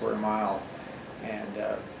 people per square mile, and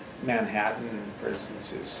Manhattan, for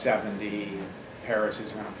instance, is 70. Paris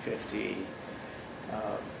is around 50.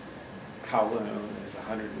 Kowloon is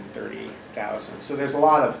 130,000. So there's a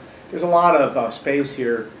lot of space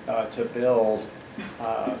here to build,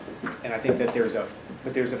 and I think that there's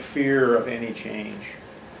a fear of any change.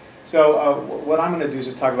 So what I'm going to do is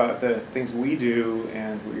just talk about the things we do,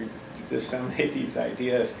 and we disseminate these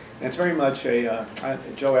ideas. And it's very much Joe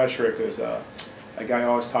Esherick is a guy I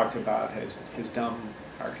always talked about his dumb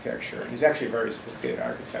architecture. He's actually a very sophisticated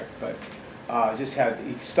architect, but he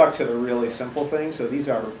stuck to the really simple things. So these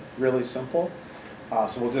are really simple.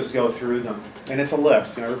 So we'll just go through them. And it's a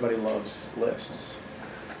list. Everybody loves lists.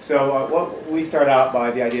 So we start out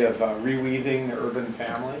by the idea of reweaving the urban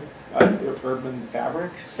family, urban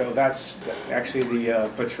fabric. So that's actually the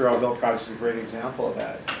Potrero-Hill project is a great example of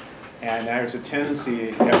that. And there's a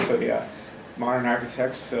tendency, actually, modern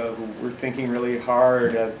architects who were thinking really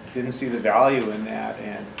hard didn't see the value in that.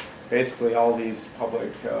 And basically all these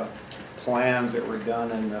public plans that were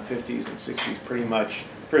done in the 50s and 60s, pretty much,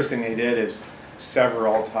 first thing they did is sever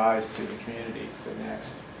all ties to the community. So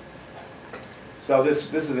next. So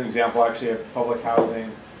this is an example actually of public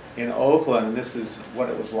housing in Oakland, and this is what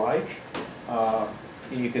it was like.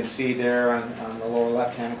 You can see there on the lower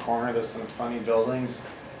left-hand corner, there's some funny buildings.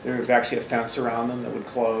 There was actually a fence around them that would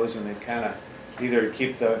close, and they'd kind of either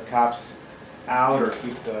keep the cops out or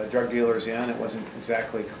keep the drug dealers in. It wasn't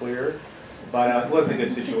exactly clear, but it wasn't a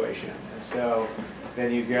good situation. And so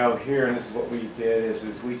then you go here, and this is what we did, is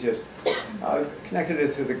we just connected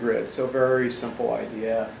it to the grid. So very simple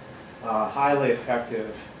idea, highly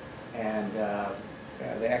effective, and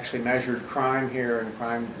they actually measured crime here, and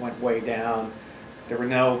crime went way down. There were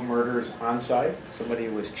no murders on site. Somebody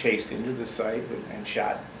was chased into the site and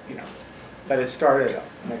shot, but it started up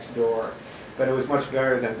next door. But it was much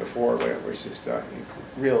better than before, where it was just a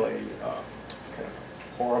really kind of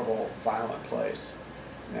horrible, violent place.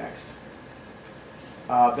 Next.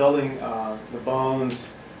 Building the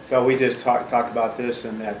bones. So we just talked about this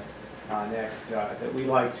and that next, that we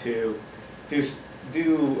like to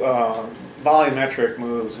do volumetric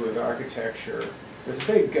moves with architecture. There's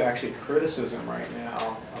a big, actually, criticism right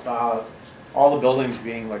now about all the buildings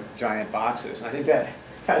being like giant boxes. And I think that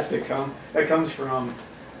comes from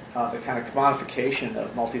the kind of commodification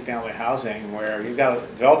of multifamily housing, where you've got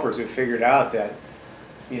developers who figured out that,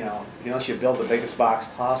 unless you build the biggest box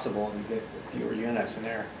possible, you get fewer units, and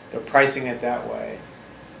they're pricing it that way.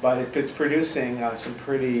 But it's producing some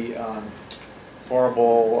pretty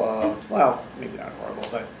horrible, well, maybe not horrible,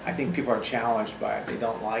 but I think people are challenged by it. They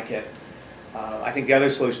don't like it. I think the other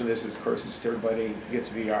solution to this is, of course, just everybody gets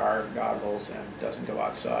VR goggles and doesn't go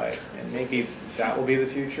outside. And maybe that will be the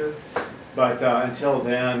future. But until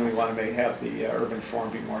then, we want to have the urban form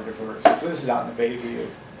be more diverse. So this is out in the Bayview.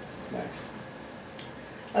 Next.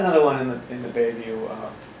 Another one in the Bayview,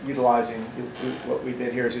 utilizing what we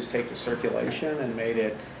did here is just take the circulation and made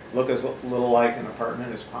it look as little like an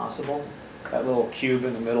apartment as possible. That little cube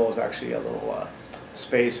in the middle is actually a little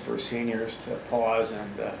space for seniors to pause,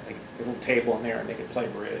 and there's a little table in there, and they could play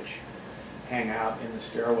bridge, hang out in the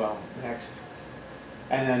stairwell. Next.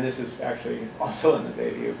 And then this is actually also in the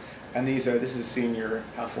Bayview. And this is senior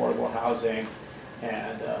affordable housing,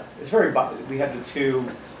 and it's very. We have the two.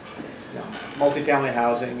 Multifamily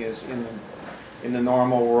housing is in the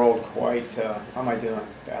normal world quite. How am I doing?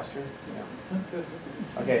 Faster?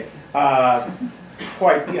 Okay.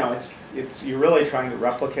 Quite. It's you're really trying to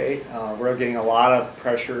replicate. We're getting a lot of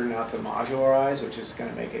pressure now to modularize, which is going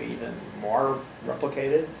to make it even more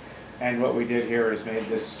replicated. And what we did here is made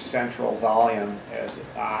this central volume as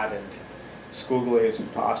odd and squiggly as we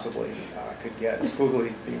possibly could get.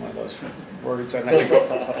 Squiggly being one of those words. And I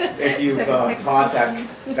think if you've taught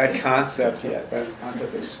that concept yet, that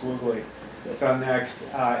concept of squiggly. So next,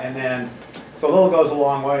 and then, so little goes a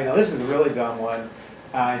long way. Now this is a really dumb one.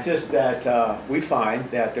 It's just that we find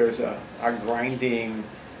that there's a grinding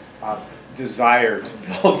desire to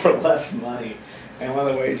build for less money. And one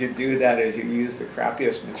of the ways you do that is you use the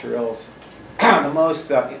crappiest materials, the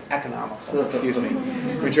most economical,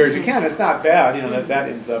 materials you can. It's not bad, that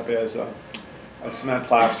ends up as a cement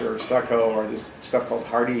plaster or stucco, or this stuff called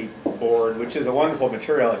hardy board, which is a wonderful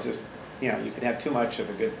material. It's just, you can have too much of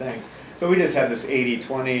a good thing. So we just have this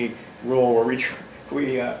 80-20 rule where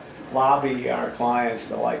we lobby our clients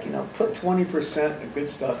to put 20% of good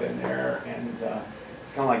stuff in there, and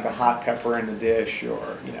it's kind of like the hot pepper in the dish,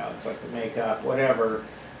 or, you know, it's like the makeup, whatever.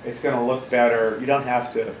 It's going to look better. You don't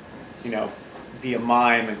have to, you know, be a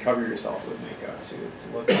mime and cover yourself with makeup to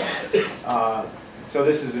look better. So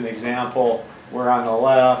this is an example where on the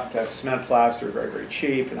left, that's cement plaster, very, very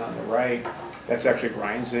cheap, and on the right, that's actually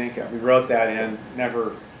brine zinc. We wrote that in,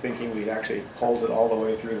 never thinking we'd actually hold it all the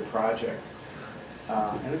way through the project.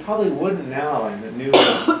 And it probably wouldn't now in the new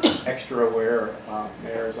extra aware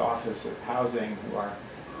mayor's office of housing, who have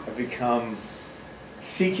become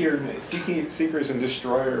seekers and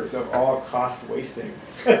destroyers of all cost wasting.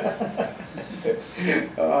 Nothing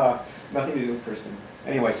to do with Kristen.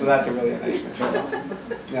 Anyway, so that's a really nice material.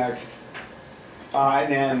 Next.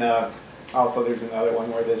 And then also there's another one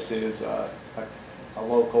where this is a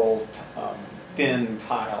local thin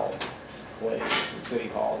tile glaze in City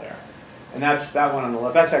Hall there. And that's that one on the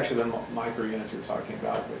left. That's actually the micro units we were talking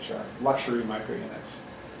about, which are luxury micro units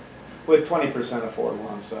with 20% affordable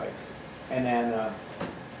on site. And then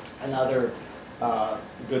another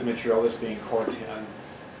good material, this being Corten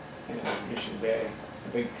in Mission Bay, a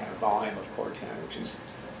big kind of volume of Corten, which is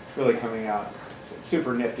really coming out. It's a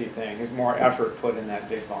super nifty thing. There's more effort put in that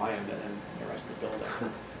big volume than in the rest of the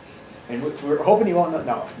building. And we're hoping you won't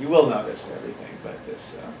no, you will notice everything, but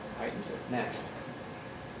this heightens it. Next.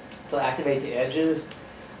 So activate the edges.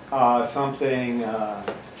 Something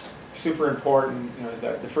super important, you know, is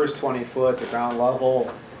that the first 20 foot, the ground level.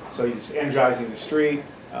 So you're just energizing the street.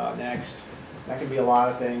 Next, that can be a lot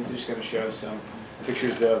of things. I'm just going to show some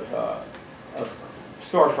pictures of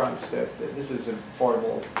storefronts. That this is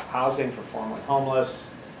affordable housing for formerly homeless.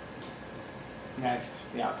 Next,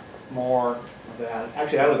 yeah, more of that.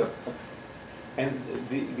 Actually, that was and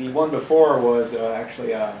the one before was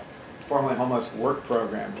actually a formerly homeless work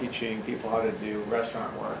program, teaching people how to do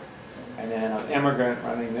restaurant work. And then an immigrant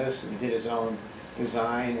running this, and he did his own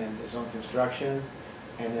design and his own construction.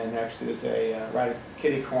 And then next is a right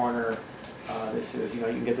kitty corner. This is, you know,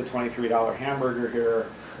 you can get the $23 hamburger here,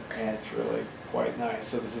 and it's really quite nice.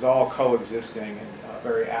 So this is all coexisting and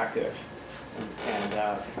very active,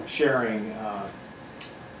 and sharing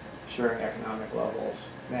economic levels.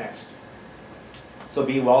 Next. So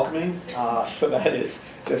be welcoming. So that is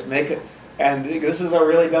just make it. And this is a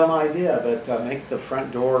really dumb idea, but make the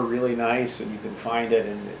front door really nice, and you can find it,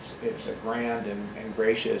 and it's a grand and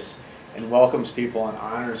gracious, and welcomes people and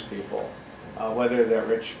honors people, whether they're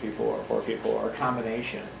rich people or poor people or a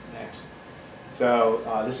combination. Next. So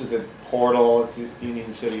this is a portal. It's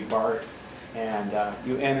Union City BART, and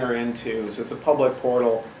you enter into. So it's a public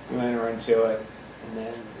portal. You enter into it, and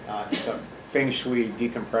then it's a feng shui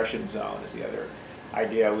decompression zone is the other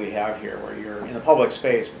idea we have here, where you're in the public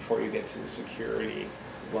space before you get to the security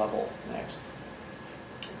level. Next.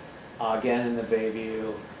 Again in the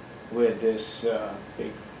Bayview with this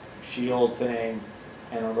big shield thing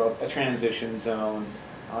and a transition zone.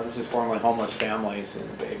 This is formerly homeless families in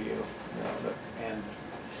the Bayview, you know, and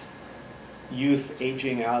youth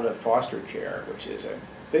aging out of foster care, which is a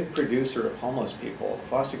big producer of homeless people. The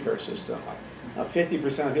foster care system, like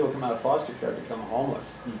 50% of people come out of foster care become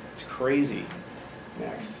homeless. It's crazy.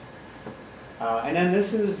 Next. And then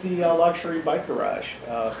this is the luxury bike garage,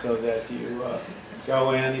 so that you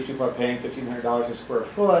go in, these people are paying $1,500 a square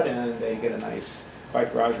foot, and they get a nice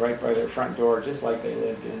bike garage right by their front door, just like they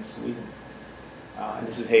lived in Sweden. And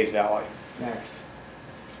this is Hayes Valley. Next.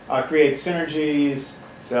 Create synergies.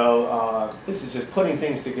 So this is just putting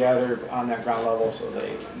things together on that ground level so that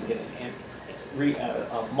you get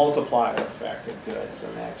a multiplier effect of good. So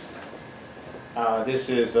next. This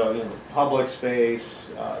is you know, the public space,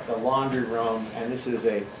 the laundry room, and this is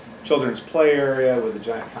a children's play area with the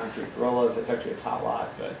giant concrete gorillas. It's actually a tot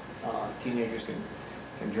lot, but teenagers can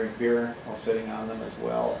drink beer while sitting on them as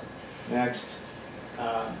well. Next,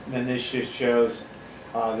 then this just shows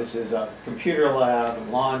this is a computer lab and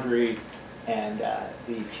laundry, and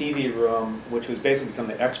the TV room, which was basically become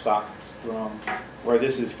the Xbox room, where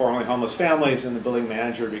this is formerly homeless families, and the building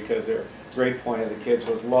manager, because their grade point of the kids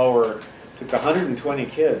was lower, took 120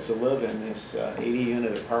 kids to live in this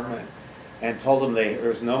 80-unit apartment, and told them there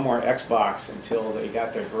was no more Xbox until they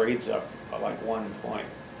got their grades up by like 1 point.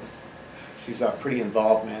 She's a pretty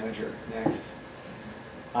involved manager. Next.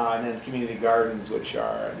 And then community gardens, which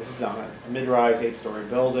are, this is on a mid-rise 8-story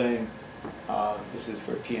building. This is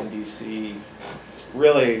for TNDC.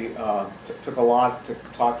 Really took a lot to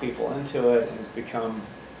talk people into it, and it's become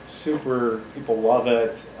super, people love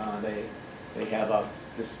it. They have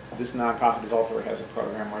this nonprofit developer has a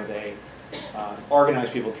program where they organize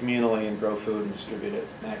people communally and grow food and distribute it.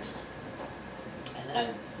 Next. And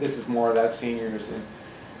then this is more of that seniors and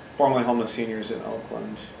formerly homeless seniors in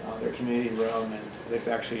Oakland, their community room, and there's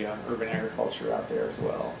actually urban agriculture out there as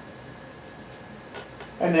well.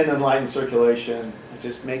 And then enlightened circulation,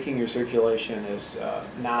 just making your circulation is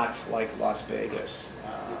not like Las Vegas,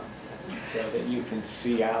 so that you can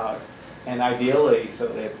see out, and ideally so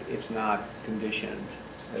that it's not conditioned.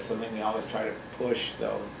 That's something we always try to push,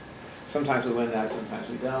 though. Sometimes we win that, sometimes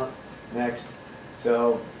we don't. Next,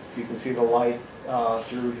 so you can see the light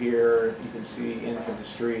through here, you can see in from the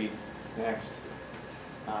street. Next.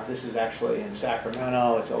 This is actually in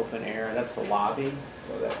Sacramento, it's open air, that's the lobby,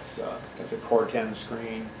 so that's a Core 10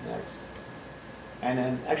 screen. Next. And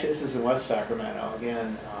then, actually this is in West Sacramento,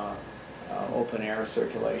 again, open air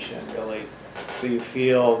circulation, really, so you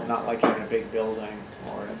feel not like you're in a big building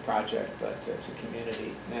or in a project, but it's a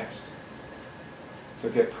community. Next. So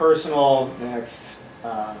get personal. Next.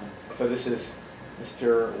 So this is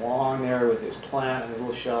Mr. Wong there with his plant and his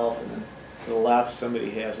little shelf, and then to the left somebody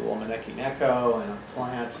has a little Maneki Neko and a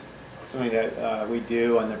plant. Something that we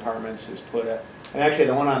do on the apartments is put a, and actually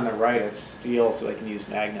the one on the right, it's steel, so they can use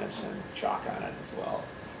magnets and chalk on it as well.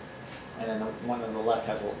 And then the one on the left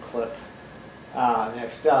has a little clip.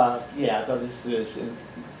 Next, yeah, so this is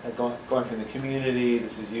going from the community.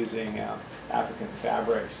 This is using African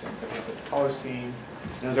fabrics and coming up with the color scheme.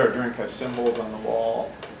 And those are Drinka symbols on the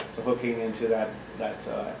wall. So hooking into that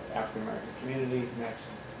African American community. Next,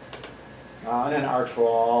 and then art for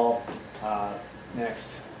all. Next,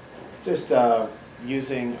 just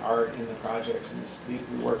using art in the projects. And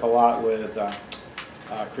we work a lot with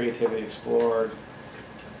Creativity Explored.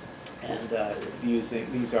 And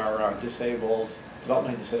using, these are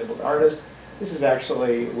developmentally disabled artists. This is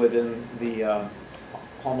actually within the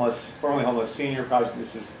formerly homeless senior project.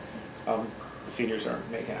 This is, the seniors are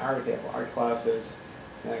making art, they have art classes.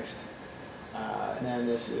 Next. And then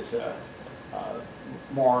this is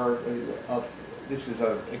more of, this is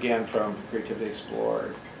again from Creativity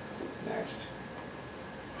Explored. Next.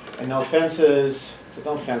 And no fences, so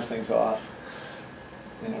don't fence things off.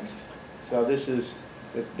 Next. So this is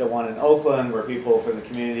the one in Oakland where people for the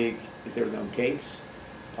community, because there were no gates.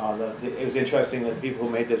 It was interesting that the people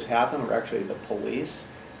who made this happen were actually the police,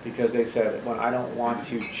 because they said, when I don't want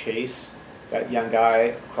to chase that young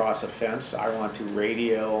guy across a fence, I want to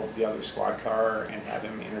radio the other squad car and have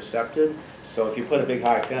him intercepted. So if you put a big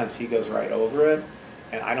high fence, he goes right over it.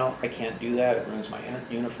 And I can't do that, it ruins my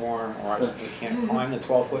uniform, or I can't climb the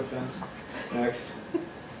 12-foot fence. Next.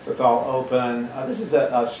 So it's all open. This is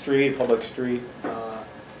a street, public street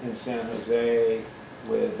in San Jose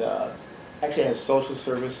with, actually has social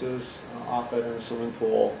services off it and a swimming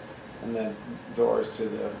pool, and then doors to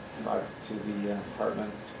the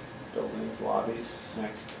apartment buildings, lobbies.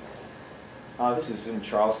 Next. This is in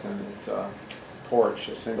Charleston. It's a porch,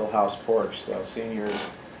 a single house porch. So seniors,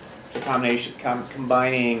 it's a combination,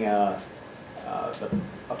 combining a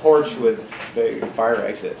porch with the fire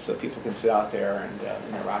exits, so people can sit out there and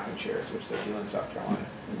in their rocking chairs, which they do in South Carolina,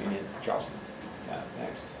 I mean in Charleston.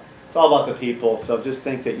 Next. It's all about the people, so just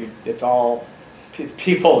think that it's all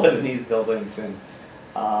people live in these buildings, and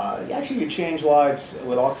actually you change lives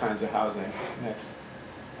with all kinds of housing. Next.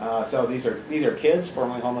 So these are kids,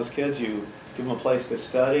 formerly homeless kids. You give them a place to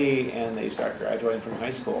study, and they start graduating from high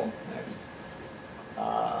school. Next.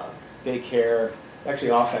 Daycare, actually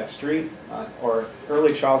off that street, or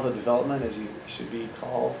early childhood development, as you should be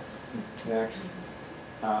called. Next.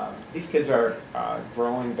 These kids are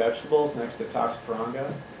growing vegetables next to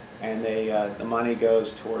Tassafaronga, and the money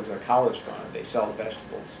goes towards a college fund. They sell the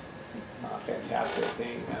vegetables. Fantastic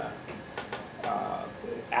thing.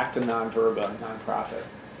 Acta Non Verba, nonprofit.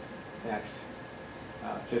 Next.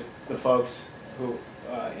 Just the folks who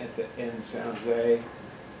in San Jose,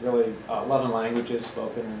 really 11 languages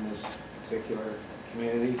spoken in this particular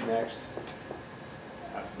community. Next.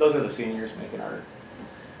 Those are the seniors making art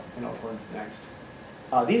in Oakland. Next.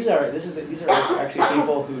 These are actually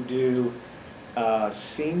people who do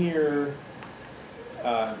senior.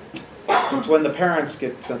 It's when the parents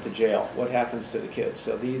get sent to jail. What happens to the kids?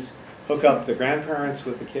 So these hook up the grandparents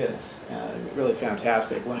with the kids. Really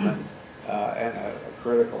fantastic women, and a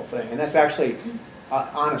critical thing. And that's actually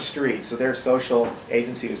on a street. So their social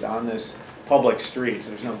agency is on this public street. So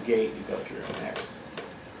there's no gate you go through. Next.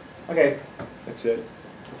 Okay, that's it.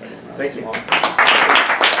 Thank you.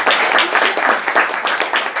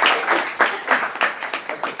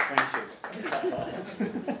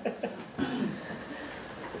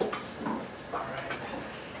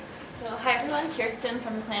 So hi everyone, Kirsten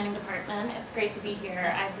from the planning department. It's great to be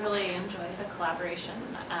here. I've really enjoyed the collaboration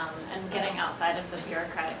and getting outside of the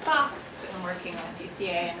bureaucratic box and working with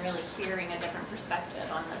CCA and really hearing a different perspective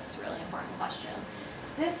on this really important question.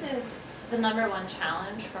 This is the #1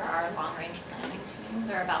 challenge for our long-range planning team.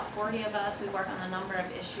 There are about 40 of us. We work on a number of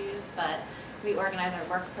issues, but we organize our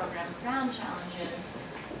work program around challenges.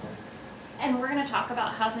 And we're going to talk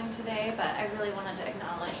about housing today, but I really wanted to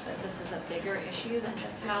acknowledge that this is a bigger issue than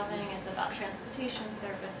just housing. It's about transportation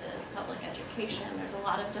services, public education. There's a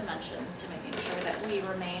lot of dimensions to making sure that we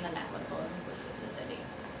remain an equitable and inclusive society.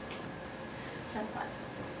 Next slide.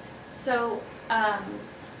 So,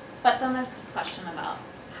 but then there's this question about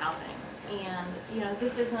housing. And, you know,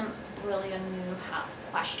 this isn't really a new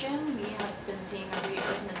question. We have been seeing a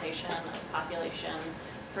reurbanization of population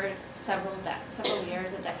for several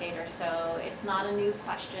years, a decade or so. It's not a new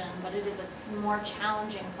question, but it is a more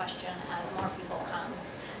challenging question as more people come.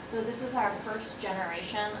 So this is our first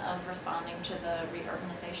generation of responding to the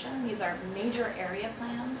reurbanization. These are major area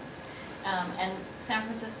plans. And San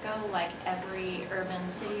Francisco, like every urban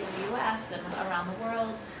city in the US and around the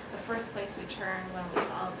world, the first place we turned when we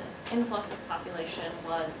saw this influx of population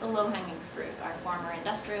was the low-hanging fruit, our former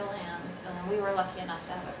industrial lands, and then we were lucky enough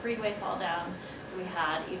to have a freeway fall down, so we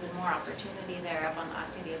had even more opportunity there up on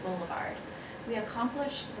Octavia Boulevard. We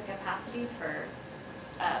accomplished the capacity for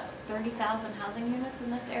 30,000 housing units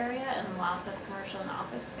in this area and lots of commercial and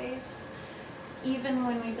office space. Even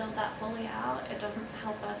when we build that fully out, it doesn't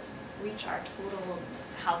help us reach our total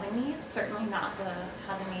housing needs, certainly not the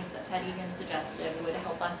housing needs that Ted Egan suggested would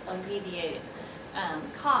help us alleviate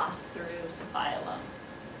costs through supply alone.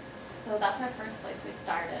 So that's our first place we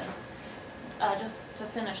started. Just to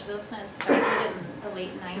finish, those plans started in the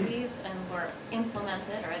late 90s and were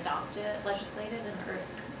implemented or adopted, legislated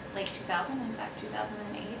in late 2000, in fact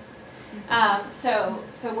 2008. So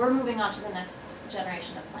we're moving on to the next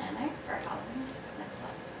generation of planning for housing. Next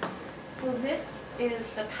slide. So this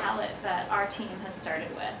is the palette that our team has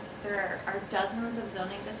started with. There are dozens of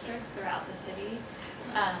zoning districts throughout the city.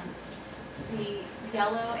 The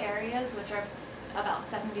yellow areas, which are about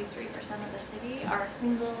 73% of the city, are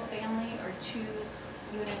single family or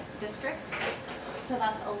 2-unit districts. So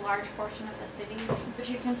that's a large portion of the city. But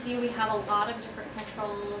you can see we have a lot of different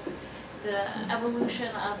controls. The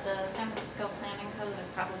evolution of the San Francisco Planning Code is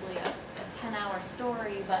probably a 10-hour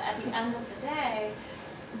story, but at the end of the day,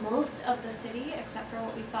 most of the city, except for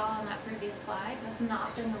what we saw on that previous slide, has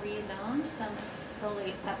not been rezoned since the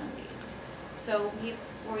late 70s. So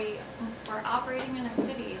we're operating in a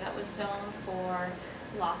city that was zoned for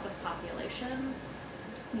loss of population.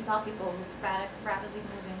 We saw people rapidly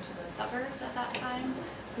moving to the suburbs at that time.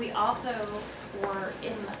 We also were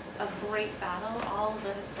in a great battle. All of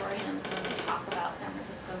the historians, when they talk about San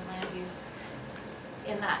Francisco's land use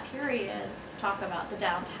in that period, talk about the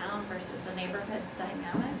downtown versus the neighborhoods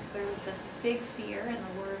dynamic. There was this big fear, and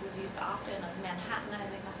the word was used often, of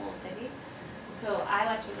Manhattanizing the whole city. So I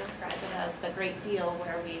like to describe it as the great deal,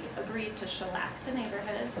 where we agreed to shellac the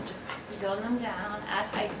neighborhoods, just zone them down, add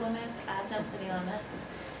height limits, add density limits,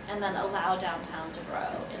 and then allow downtown to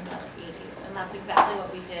grow in the 80s. And that's exactly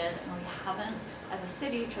what we did, and we haven't, as a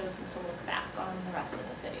city, chosen to look back on the rest of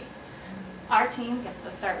the city. Our team gets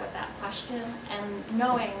to start with that question, and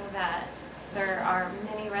knowing that there are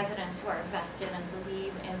many residents who are vested and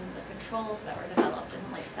believe in the controls that were developed in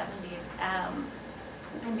the late 70s,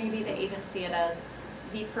 and maybe they even see it as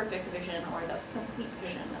the perfect vision or the complete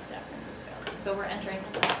vision of San Francisco. So we're entering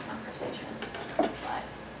into that conversation. Next slide.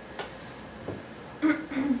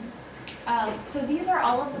 So these are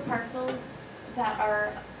all of the parcels that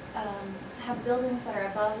are have buildings that are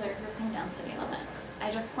above their existing density limit.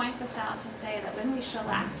 I just point this out to say that when we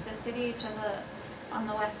shellacked the city on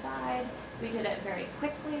the west side, we did it very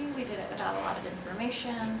quickly, we did it without a lot of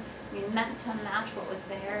information, we meant to match what was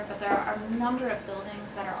there, but there are a number of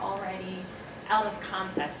buildings that are already out of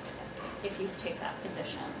context if you take that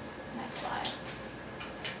position. Next slide.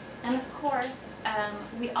 And of course,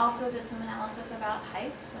 we also did some analysis about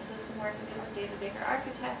heights. This is some work we did with David Baker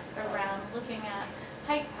Architects around looking at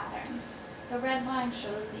height patterns. The red line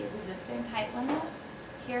shows the existing height limit.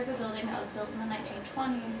 Here's a building that was built in the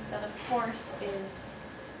 1920s that, of course, is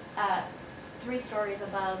 3 stories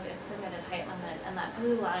above its permitted height limit, and that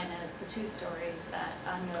blue line is the 2 stories that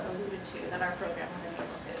Anya alluded to that our program would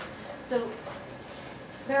enable to. So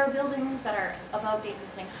there are buildings that are above the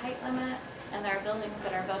existing height limit, and there are buildings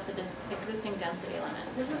that are above the existing density limit.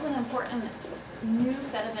 This is an important new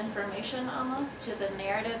set of information almost to the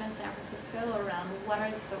narrative in San Francisco around what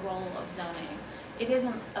is the role of zoning. It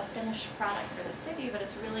isn't a finished product for the city, but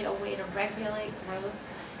it's really a way to regulate growth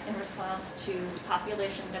in response to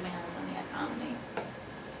population demands on the economy.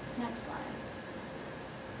 Next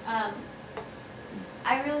slide.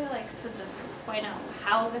 I really like to just point out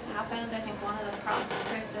how this happened. I think one of the prompts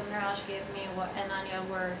Chris and Niraj gave me and Anya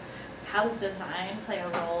were how does design play a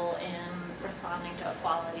role in responding to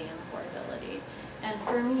equality and affordability? And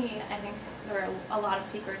for me, I think there are a lot of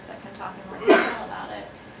speakers that can talk in more detail about it,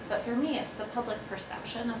 but for me, it's the public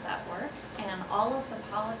perception of that work, and all of the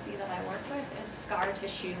policy that I work with is scar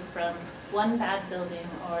tissue from one bad building,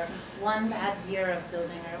 or one bad year of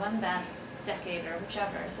building, or one bad decade, or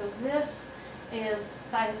whichever. So this is,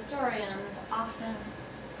 by historians, often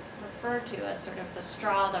referred to as sort of the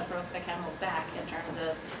straw that broke the camel's back in terms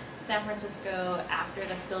of San Francisco. After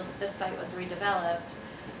this site was redeveloped,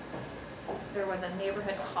 there was a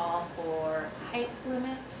neighborhood call for height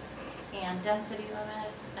limits and density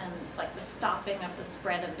limits and like the stopping of the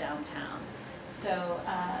spread of downtown. So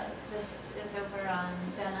this is over on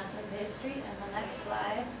Van Ness and Bay Street, and the next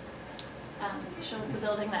slide shows the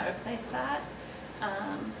building that replaced that.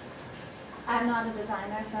 I'm not a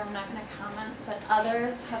designer, so I'm not going to comment, but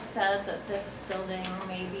others have said that this building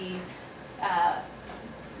maybe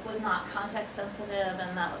was not context sensitive,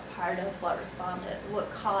 and that was part of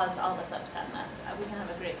what caused all this upsetness. We can have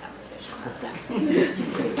a great conversation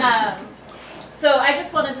about that. So I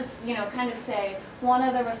just wanted to, kind of say one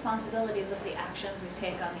of the responsibilities of the actions we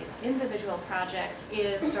take on these individual projects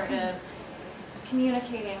is sort of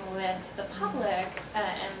communicating with the public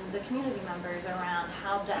and the community members around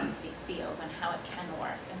how density feels and how it can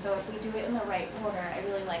work. And so if we do it in the right order, I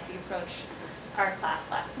really like the approach our class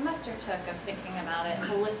last semester took of thinking about it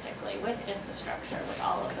holistically with infrastructure, with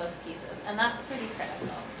all of those pieces. And that's pretty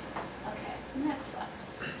critical. Okay, next slide.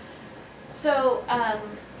 So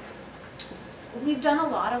we've done a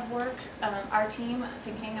lot of work, our team,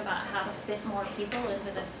 thinking about how to fit more people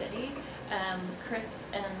into the city. Chris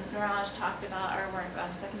and Niraj talked about our work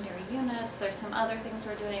on secondary units. There's some other things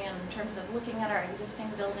we're doing in terms of looking at our existing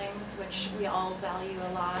buildings, which we all value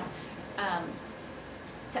a lot,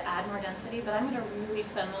 to add more density. But I'm going to really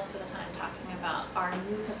spend most of the time talking about our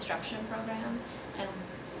new construction program. And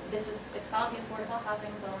it's called the Affordable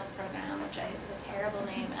Housing Bonus Program, which is a terrible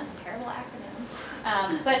name and a terrible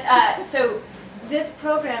acronym. So this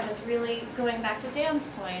program is really, going back to Dan's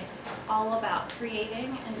point, all about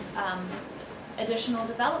creating additional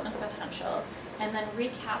development potential and then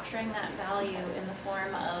recapturing that value in the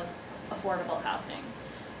form of affordable housing.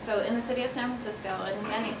 So in the city of San Francisco and in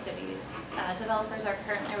many cities, developers are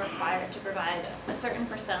currently required to provide a certain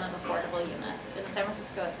percent of affordable units. In San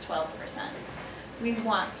Francisco, it's 12%. We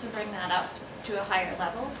want to bring that up to a higher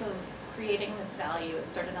level, so creating this value is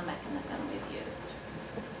sort of the mechanism we've used.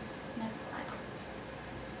 Next slide.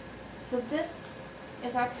 So this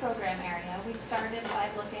is our program area. We started by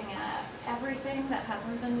looking at everything that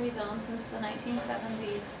hasn't been rezoned since the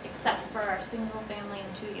 1970s, except for our single family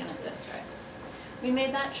and 2-unit districts. We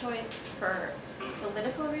made that choice for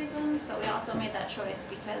political reasons, but we also made that choice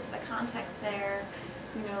because the context there,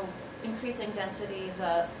 increasing density,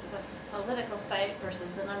 the political fight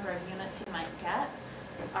versus the number of units you might get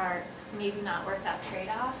are maybe not worth that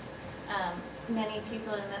trade-off. Many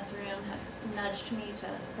people in this room have nudged me to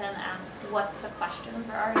then ask, what's the question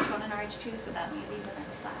for RH1 and RH2, so that may be the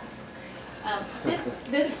next class.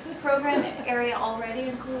 This program area already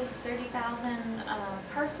includes 30,000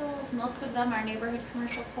 parcels. Most of them are neighborhood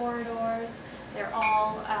commercial corridors. They're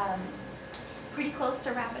all pretty close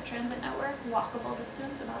to rapid transit network, walkable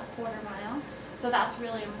distance, about a quarter mile. So that's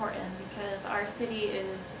really important because our city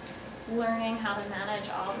is learning how to manage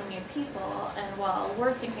all the new people, and while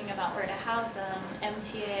we're thinking about where to house them,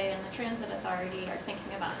 MTA and the Transit Authority are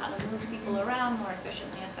thinking about how to move people around more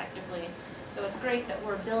efficiently, effectively. So it's great that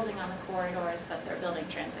we're building on the corridors that they're building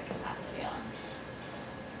transit capacity on.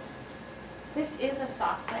 This is a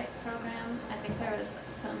soft sites program. I think there was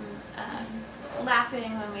some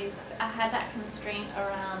laughing when we had that constraint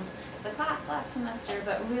around the class last semester,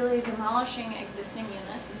 but really demolishing existing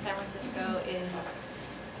units in San Francisco is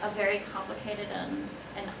a very complicated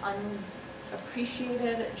and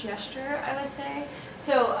unappreciated gesture, I would say.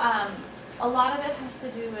 So a lot of it has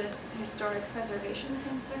to do with historic preservation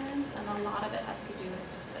concerns, and a lot of it has to do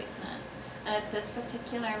with displacement. And at this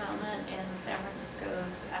particular moment in San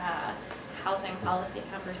Francisco's housing policy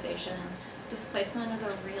conversation, displacement is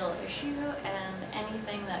a real issue, and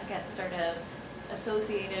anything that gets sort of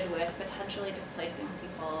associated with potentially displacing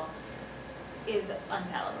people is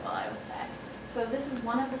unpalatable, I would say. So this is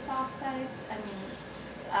one of the soft sites. I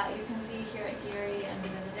mean, you can see here at Geary and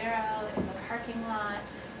Divisadero, it's a parking lot.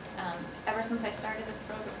 Ever since I started this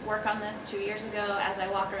work on this 2 years ago, as I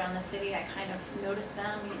walk around the city, I kind of notice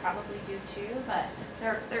them. You probably do too, but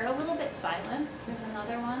they're a little bit silent. There's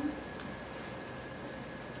another one.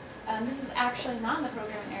 This is actually not in the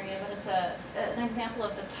program area, but it's an example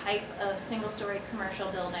of the type of single-story commercial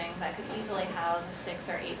building that could easily house a 6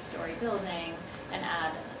 or 8-story building and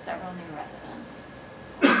add several new residents.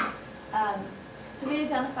 So we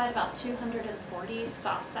identified about 240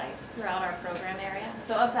 soft sites throughout our program area.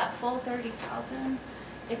 So of that full 30,000,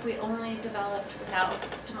 if we only developed without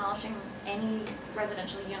demolishing any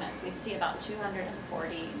residential units, we'd see about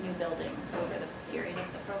 240 new buildings over the period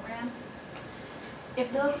of the program.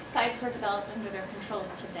 If those sites were developed under their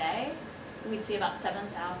controls today, we'd see about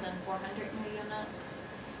 7,400 new units,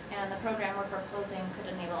 and the program we're proposing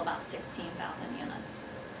could enable about 16,000 units.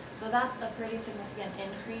 So that's a pretty significant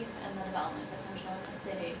increase in the development potential in the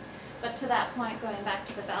city. But to that point, going back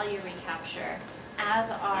to the value recapture,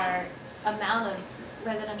 as our amount of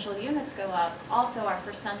residential units go up, also our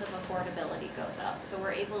percent of affordability goes up. So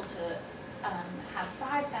we're able to have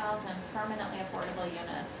 5,000 permanently affordable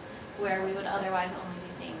units where we would otherwise only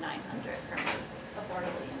be seeing 900 permanent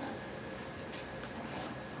affordable units.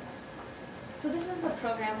 So this is the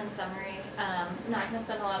program in summary. Not going to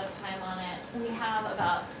spend a lot of time on it. We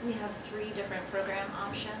have 3 different program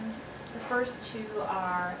options. The first 2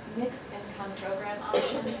 are mixed income program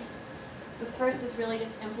options. The first is really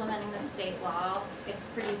just implementing the state law. It's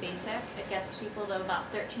pretty basic. It gets people to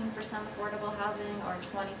about 13% affordable housing or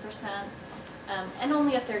 20%, and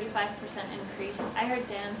only a 35% increase. I heard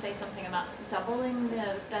Dan say something about doubling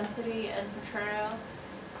the density in Potrero.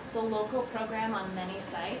 The local program on many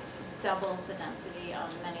sites doubles the density on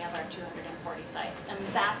many of our 240 sites, and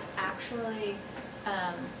that's actually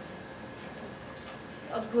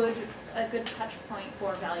a good touch point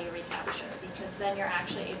for value recapture, because then you're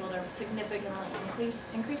actually able to significantly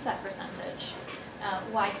increase that percentage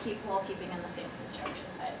while keeping in the same construction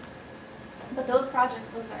type. But those projects,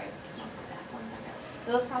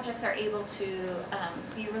 those projects are able to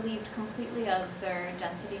be relieved completely of their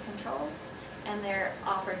density controls, and they're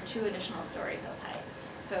offered 2 additional stories of height.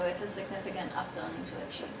 So it's a significant upzoning to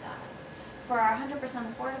achieve that. For our 100%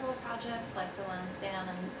 affordable projects, like the ones Dan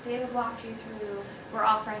and David walked you through, we're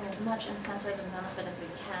offering as much incentive and benefit as we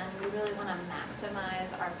can. We really want to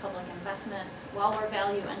maximize our public investment. While we're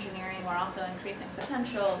value engineering, we're also increasing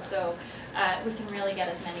potential, so we can really get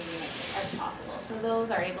as many units as possible. So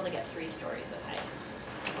those are able to get 3 stories of height.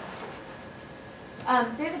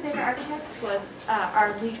 David Baker Architects was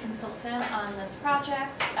our lead consultant on this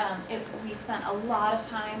project. We spent a lot of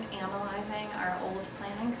time analyzing our old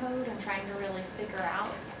planning code and trying to really figure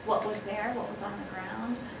out what was there, what was on the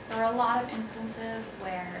ground. There were a lot of instances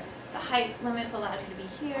where the height limits allowed you to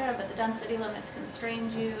be here, but the density limits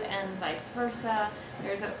constrained you, and vice versa.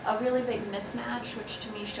 There's a really big mismatch, which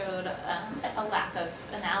to me showed a lack of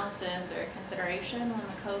analysis or consideration when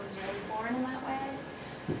the code was really born in that way.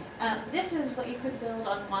 This is what you could build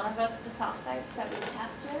on one of the soft sites that we've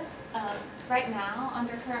tested. Right now,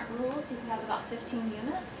 under current rules, you can have about 15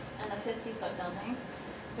 units in a 50-foot building.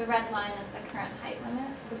 The red line is the current height limit.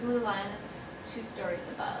 The blue line is 2 stories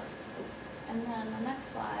above. And then the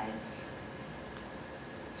next slide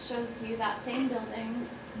shows you that same building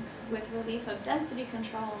with relief of density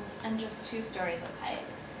controls and just 2 stories of height.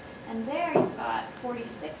 And there you've got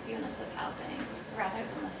 46 units of housing rather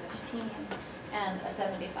than the 15. And a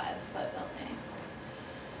 75-foot building.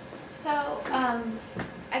 So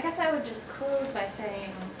I guess I would just close by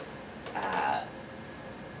saying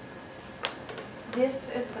this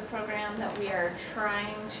is the program that we are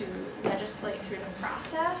trying to legislate through the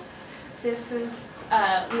process. This is,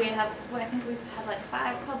 I think we've had like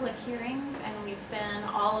 5 public hearings, and we've been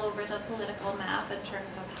all over the political map in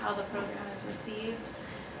terms of how the program is received.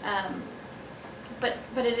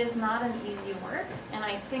 But it is not an easy work, and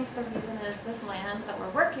I think the reason is this land that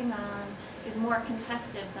we're working on is more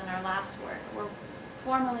contested than our last work.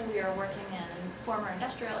 Formerly we were working in former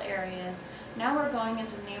industrial areas. Now we're going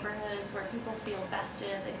into neighborhoods where people feel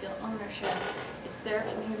vested, they feel ownership, it's their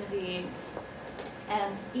community,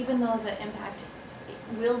 and even though the impact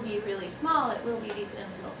will be really small, it will be these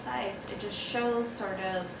infill sites, it just shows sort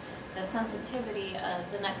of the sensitivity of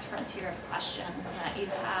the next frontier of questions that you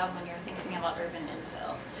have when you're thinking about urban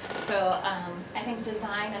infill. So I think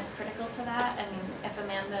design is critical to that. I mean, if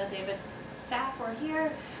Amanda, David's staff were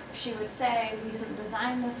here, she would say, we didn't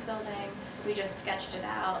design this building, we just sketched it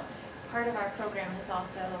out. Part of our program is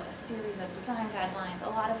also a series of design guidelines, a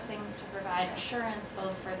lot of things to provide assurance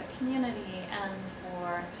both for the community and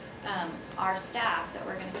for our staff that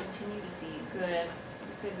we're going to continue to see good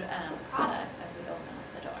product as we open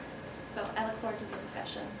up the door. So I look forward to the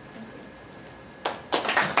discussion. Thank you.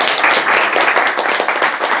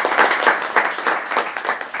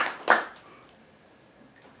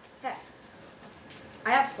 Okay.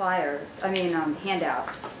 I have flyers,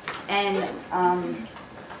 handouts and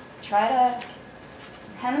try to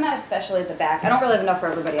hand them out, especially at the back. I don't really have enough for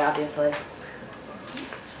everybody, obviously.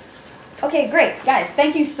 Okay, great. Guys,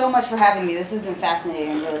 thank you so much for having me. This has been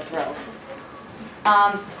fascinating. I'm really thrilled.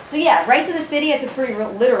 So yeah, right to the city, I took pretty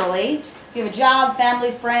literally. If you have a job,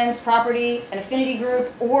 family, friends, property, an affinity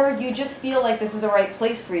group, or you just feel like this is the right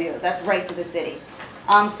place for you, that's right to the city.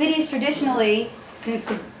 Cities traditionally, since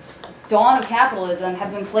the dawn of capitalism,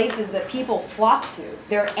 have been places that people flock to.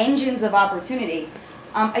 They're engines of opportunity.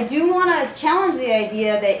 I do want to challenge the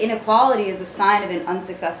idea that inequality is a sign of an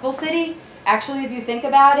unsuccessful city. Actually, if you think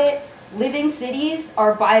about it, living cities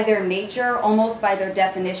are by their nature, almost by their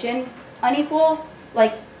definition, unequal.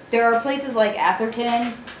 Like, there are places like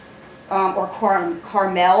Atherton or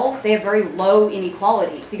Carmel, they have very low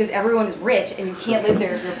inequality because everyone is rich and you can't live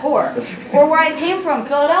there if you're poor. Or where I came from,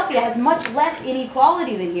 Philadelphia has much less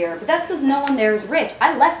inequality than here, but that's because no one there is rich.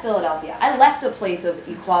 I left Philadelphia. I left a place of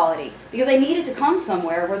equality because I needed to come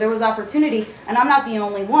somewhere where there was opportunity, and I'm not the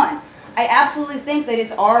only one. I absolutely think that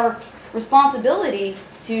it's our responsibility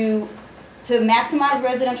to maximize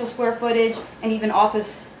residential square footage and even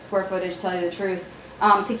office square footage, to tell you the truth,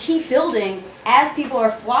 to keep building as people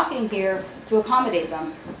are flocking here to accommodate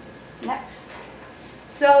them. Next.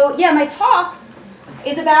 So yeah, my talk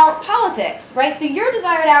is about politics, right? So your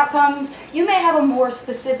desired outcomes, you may have a more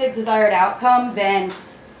specific desired outcome than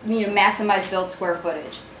maximize built square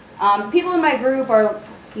footage. The people in my group are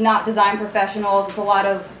not design professionals. It's a lot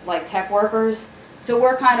of like tech workers. So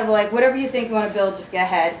we're kind of like, whatever you think you want to build, just get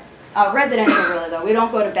ahead. Residential really though, we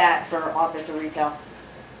don't go to bat for office or retail.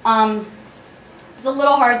 It's a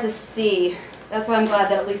little hard to see. That's why I'm glad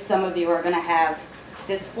that at least some of you are going to have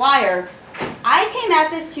this flyer. I came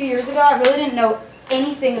at this 2 years ago. I really didn't know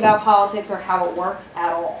anything about politics or how it works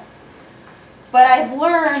at all. But I've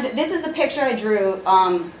learned, this is the picture I drew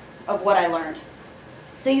of what I learned.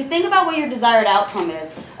 So you think about what your desired outcome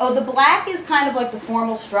is. Oh, the black is kind of like the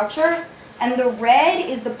formal structure, and the red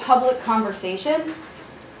is the public conversation.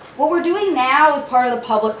 What we're doing now is part of the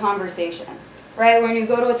public conversation. Right, when you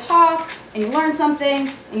go to a talk and you learn something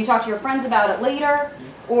and you talk to your friends about it later,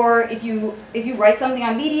 or if you write something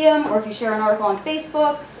on Medium, or if you share an article on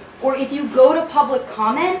Facebook, or if you go to public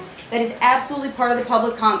comment, that is absolutely part of the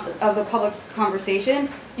public conversation.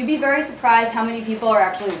 You'd be very surprised how many people are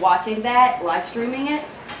actually watching that, live streaming it.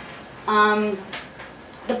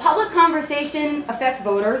 The public conversation affects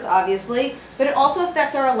voters, obviously, but it also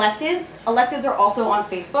affects our electeds. Electeds are also on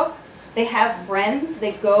Facebook. They have friends,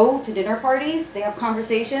 they go to dinner parties, they have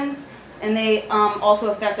conversations, and they also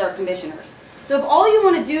affect our commissioners. So if all you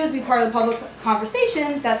want to do is be part of the public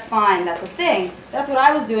conversation, that's fine, that's a thing. That's what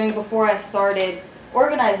I was doing before I started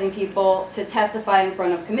organizing people to testify in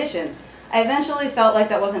front of commissions. I eventually felt like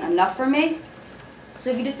that wasn't enough for me. So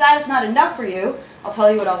if you decide it's not enough for you, I'll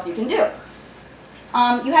tell you what else you can do.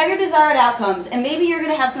 You have your desired outcomes, and maybe you're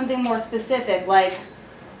going to have something more specific, like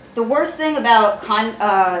the worst thing about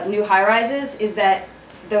new high-rises is that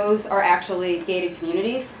those are actually gated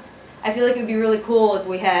communities. I feel like it would be really cool if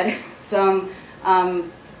we had some,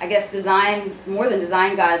 I guess, more than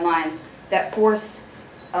design guidelines that force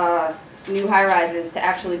new high-rises to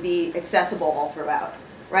actually be accessible all throughout,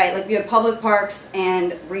 right? Like if you have public parks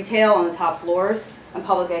and retail on the top floors and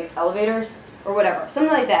public elevators or whatever.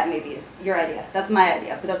 Something like that maybe is your idea. That's my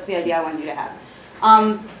idea, but that's the idea I wanted you to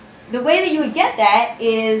have. The way that you would get that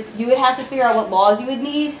is you would have to figure out what laws you would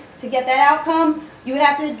need to get that outcome. You would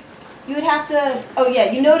have to, oh yeah,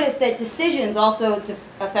 you notice that decisions also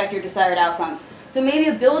affect your desired outcomes. So maybe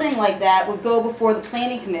a building like that would go before the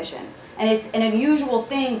planning commission. And it's an unusual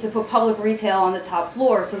thing to put public retail on the top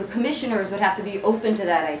floor, so the commissioners would have to be open to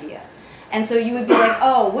that idea. And so you would be like,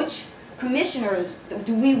 oh, which commissioners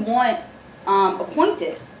do we want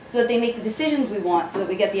appointed so that they make the decisions we want, so that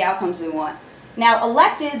we get the outcomes we want. Now,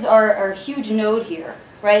 electeds are a huge node here,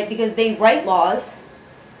 right? Because they write laws,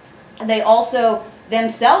 and they also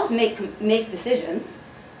themselves make decisions.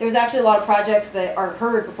 There's actually a lot of projects that are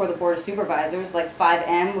heard before the Board of Supervisors, like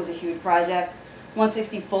 5M was a huge project.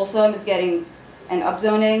 160 Folsom is getting an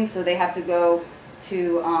upzoning, so they have to go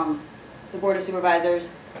to the Board of Supervisors.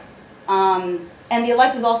 And the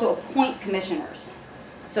electeds also appoint commissioners.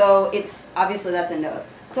 So it's obviously that's a node.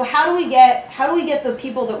 So how do we get the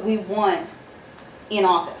people that we want in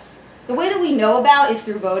office? The way that we know about is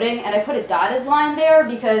through voting, and I put a dotted line there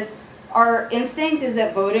because our instinct is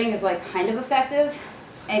that voting is like kind of effective,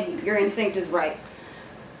 and your instinct is right.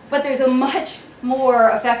 But there's a much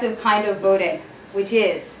more effective kind of voting, which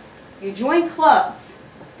is you join clubs,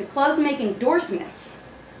 the clubs make endorsements,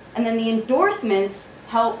 and then the endorsements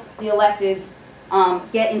help the electeds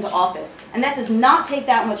get into office. And that does not take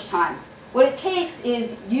that much time. What it takes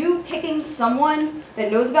is you picking someone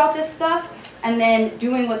that knows about this stuff and then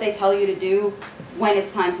doing what they tell you to do when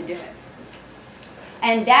it's time to do it.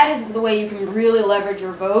 And that is the way you can really leverage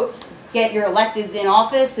your vote, get your electeds in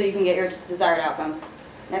office so you can get your desired outcomes.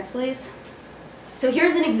 Next, please. So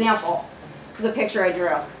here's an example. This is a picture I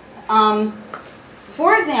drew.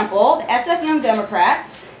 For example, the SF Young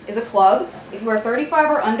Democrats is a club. If you are 35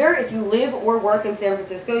 or under, if you live or work in San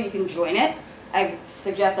Francisco, you can join it. I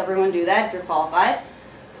suggest everyone do that if you're qualified.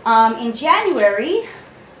 In January,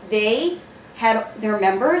 they had their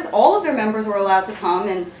members, all of their members were allowed to come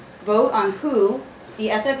and vote on who the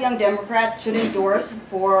SF Young Democrats should endorse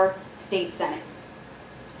for state senate.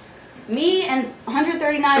 Me and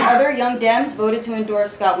 139 other Young Dems voted to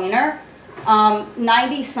endorse Scott Wiener.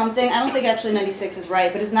 90-something, I don't think actually 96 is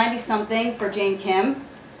right, but it's 90-something for Jane Kim.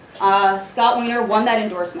 Scott Wiener won that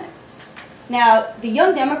endorsement. Now, the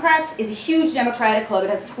Young Democrats is a huge Democratic club. It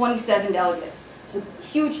has 27 delegates. It's a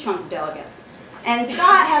huge chunk of delegates. And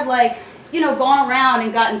Scott had gone around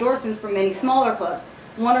and got endorsements from many smaller clubs,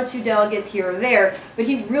 1 or 2 delegates here or there, but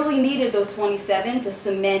he really needed those 27 to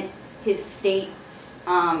cement his state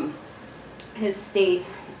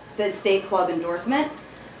club endorsement.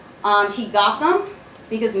 He got them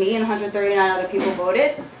because me and 139 other people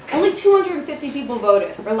voted. Only 250 people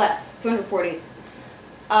voted, or less, 240.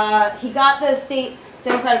 He got the state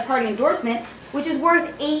Democratic Party endorsement, which is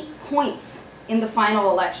worth 8 points in the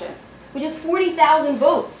final election, which is 40,000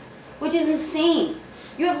 votes, which is insane.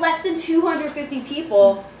 You have less than 250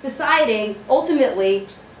 people deciding, ultimately,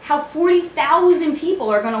 how 40,000 people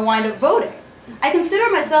are going to wind up voting. I consider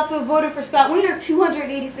myself to have voted for Scott Wiener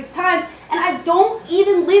 286 times, and I don't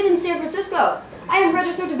even live in San Francisco. I am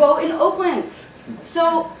registered to vote in Oakland.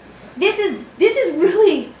 So this is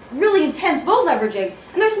really, really intense vote leveraging,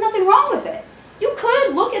 and there's nothing wrong with it. You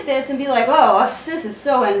could look at this and be like, oh, this is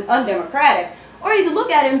so undemocratic. Or you could look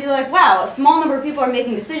at it and be like, wow, a small number of people are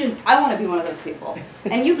making decisions. I want to be one of those people.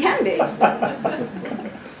 And you can be.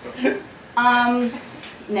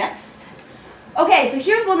 Next. Okay, so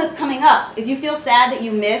here's one that's coming up. If you feel sad that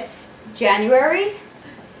you missed January,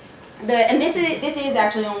 and this is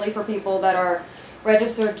actually only for people that are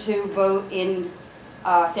registered to vote in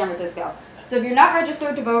San Francisco. So if you're not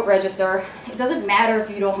registered to vote, register. It doesn't matter if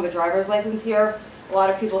you don't have a driver's license here. A lot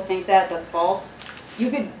of people think that's false. You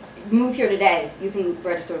could move here today. You can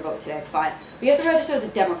register to vote today, it's fine. But you have to register as a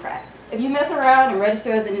Democrat. If you mess around and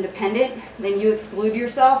register as an independent, then you exclude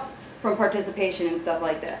yourself from participation in stuff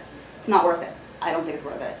like this. It's not worth it. I don't think it's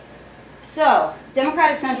worth it. So,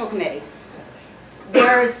 Democratic Central Committee.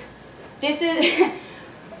 There's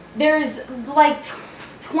like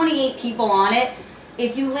 28 people on it.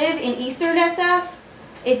 If you live in Eastern SF,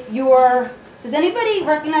 does anybody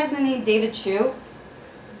recognize the name David Chu?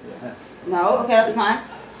 No? Okay, that's fine.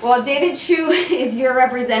 Well, if David Chu is your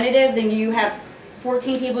representative, then you have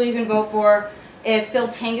 14 people you can vote for. If Phil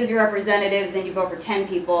Ting is your representative, then you vote for 10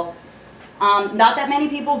 people. Not that many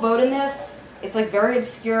people vote in this. It's like very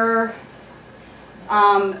obscure.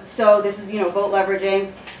 So this is, vote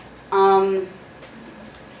leveraging.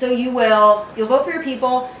 So you'll vote for your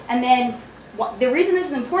people, and then the reason this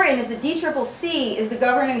is important is the DCCC is the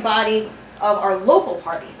governing body of our local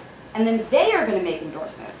party, and then they are going to make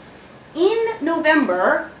endorsements. In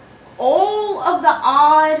November, all of the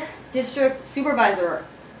odd district supervisor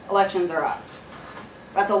elections are up.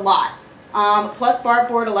 That's a lot. Plus BART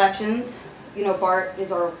board elections. BART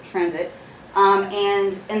is our transit.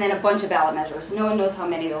 And then a bunch of ballot measures. No one knows how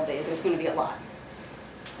many there'll be. There's going to be a lot.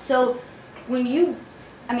 So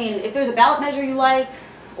if there's a ballot measure you like,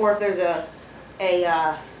 or if there's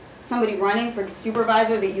somebody running for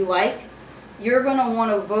supervisor that you like, you're going to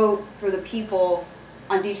want to vote for the people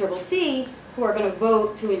on DCCC who are going to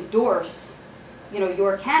vote to endorse,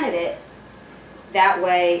 your candidate. That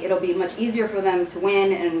way, it'll be much easier for them to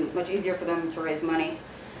win and much easier for them to raise money.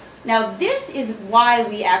 Now, this is why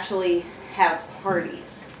we actually have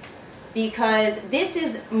parties, because this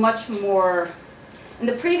is much more. In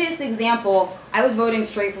the previous example, I was voting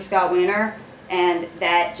straight for Scott Wiener, and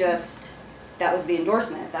that was the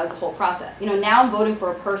endorsement. That was the whole process. Now I'm voting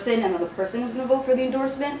for a person, and then the person is going to vote for the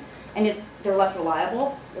endorsement, and they're less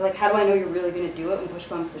reliable. You're like, how do I know you're really going to do it when push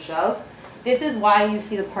comes to shove? This is why you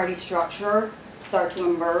see the party structure start to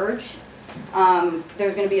emerge.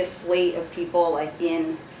 There's going to be a slate of people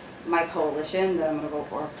in my coalition that I'm going to vote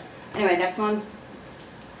for. Anyway, next one.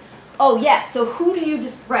 Oh yeah, so who do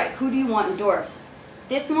you want endorsed?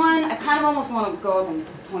 This one, I kind of almost want to go up and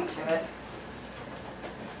point to it.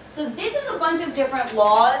 So this is a bunch of different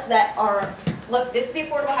laws that are, look, this is the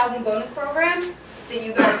Affordable Housing Bonus Program that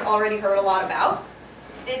you guys already heard a lot about.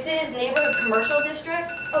 This is neighborhood commercial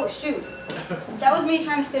districts. Oh shoot, that was me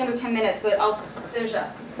trying to stay under 10 minutes, but I'll finish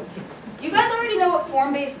up. Do you guys already know what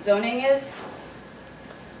form-based zoning is?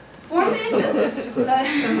 Form-based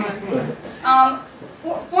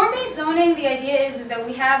form-based zoning, the idea is that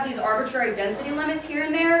we have these arbitrary density limits here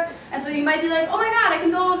and there, and so you might be like, oh my god, I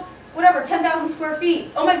can build whatever, 10,000 square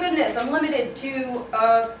feet. Oh my goodness, I'm limited to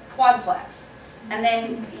a quadplex. And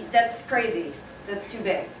then that's crazy. That's too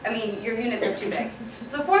big. I mean, your units are too big.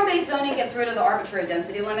 So form-based zoning gets rid of the arbitrary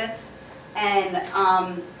density limits, and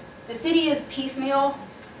the city is piecemeal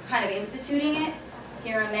kind of instituting it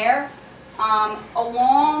here and there.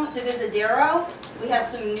 Along the Desidero, we have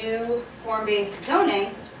some new form-based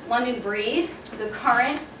zoning. London Breed, the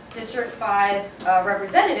current District 5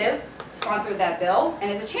 representative, sponsored that bill and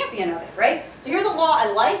is a champion of it, right? So here's a law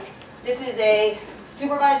I like. This is a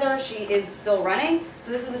supervisor, she is still running.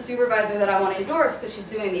 So this is the supervisor that I want to endorse because she's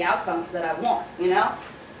doing the outcomes that I want, you know?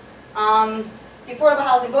 The Affordable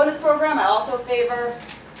Housing Bonus Program, I also favor.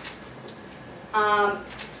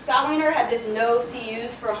 Scott Wiener had this no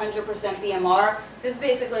CUs for 100% BMR. This is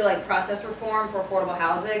basically like process reform for affordable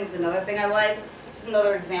housing. It's another thing I like. Just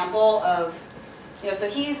another example of, you know,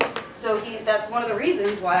 that's one of the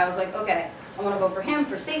reasons why I was like, okay, I want to vote for him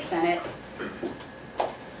for state senate.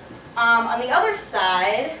 On the other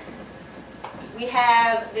side, we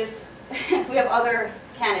have this, we have other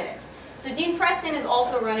candidates. So Dean Preston is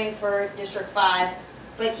also running for District 5,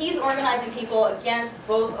 but he's organizing people against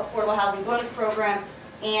both Affordable Housing Bonus Program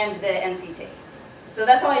and the NCT. So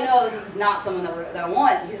that's how I know this is not someone that I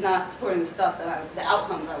want. He's not supporting the stuff the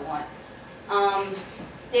outcomes I want.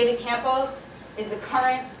 David Campos is the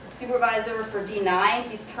current supervisor for D9.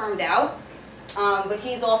 He's termed out, but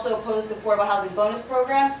he's also opposed to the Affordable Housing Bonus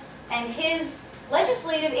Program. And his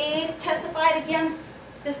legislative aide testified against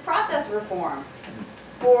this process reform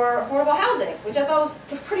for affordable housing, which I thought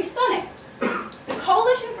was pretty stunning. The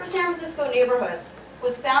Coalition for San Francisco Neighborhoods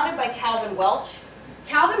was founded by Calvin Welch.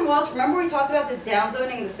 Calvin Welch, remember we talked about this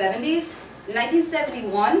downzoning in the 70s? In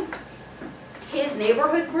 1971, his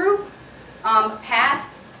neighborhood group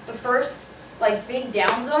passed the first like big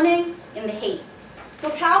downzoning in the Haight. So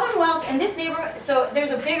Calvin Welch and this neighborhood, so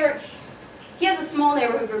there's a bigger, he has a small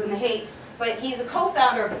neighborhood group in the Haight, but he's a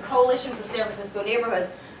co-founder of the Coalition for San Francisco Neighborhoods.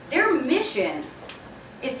 Their mission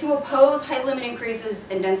is to oppose height limit increases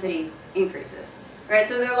and density increases, right?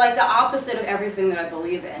 So they're like the opposite of everything that I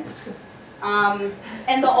believe in.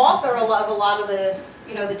 And the author of a lot of the,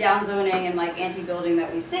 you know, the downzoning and like anti-building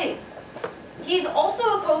that we see. He's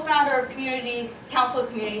also a co-founder of Council of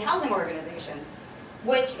Community Housing Organizations,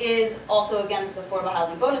 which is also against the Affordable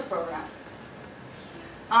Housing Bonus Program.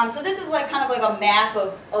 So this is like kind of like a map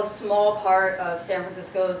of a small part of San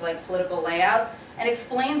Francisco's like political layout, and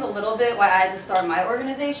explains a little bit why I had to start my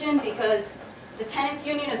organization, because the Tenants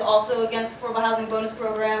Union is also against the Affordable Housing Bonus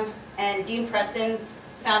Program, and Dean Preston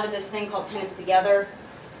founded this thing called Tenants Together.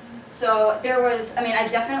 So there was, I mean, I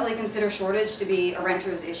definitely consider shortage to be a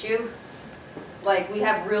renter's issue. Like, we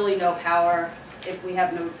have really no power if we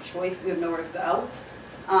have no choice, we have nowhere to go.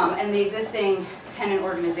 And the existing tenant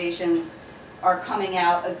organizations are coming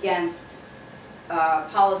out against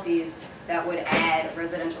policies that would add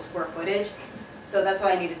residential square footage. So that's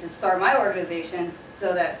why I needed to start my organization,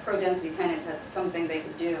 so that pro-density tenants had something they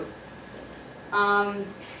could do.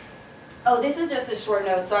 Oh, this is just a short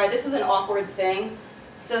note. Sorry, this was an awkward thing.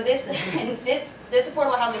 So this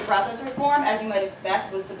affordable housing process reform, as you might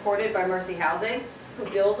expect, was supported by Mercy Housing, who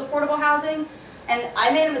builds affordable housing. And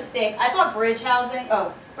I made a mistake. I thought Bridge Housing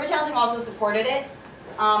also supported it.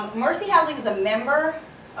 Mercy Housing is a member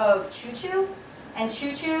of Choo-Choo, and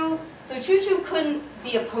Choo-Choo couldn't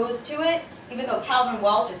be opposed to it, even though Calvin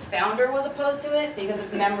Welch, its founder, was opposed to it, because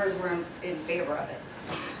its members were in favor of it.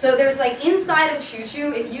 So there's like inside of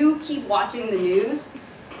Choo-Choo, if you keep watching the news,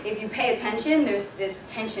 if you pay attention, there's this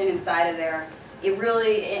tension inside of there. It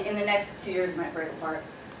really, in the next few years, might break apart.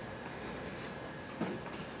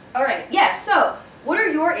 All right, yes, so what are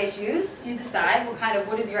your issues? You decide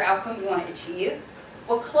what is your outcome you want to achieve.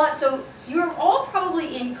 So you're all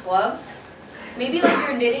probably in clubs. Maybe like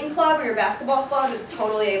your knitting club or your basketball club is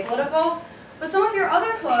totally apolitical, but some of your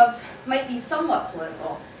other clubs might be somewhat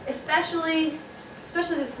political, especially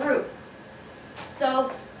this group.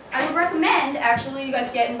 So I would recommend, actually, you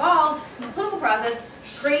guys get involved in the political process,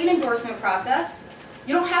 create an endorsement process.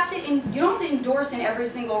 You don't have to endorse in every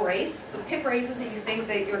single race, but pick races that you think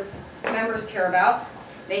that your members care about.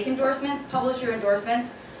 Make endorsements, publish your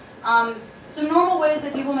endorsements. Some normal ways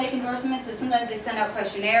that people make endorsements is sometimes they send out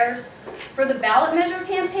questionnaires. For the ballot measure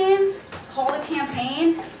campaigns, call the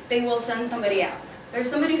campaign, they will send somebody out. There's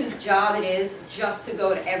somebody whose job it is just to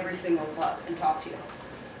go to every single club and talk to you.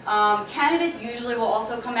 Candidates usually will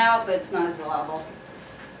also come out, but it's not as reliable.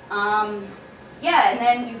 Yeah, and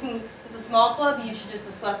then you can, if it's a small club, you should just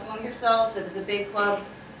discuss among yourselves. If it's a big club,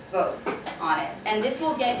 vote on it. And this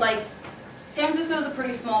will get, like, San Francisco is a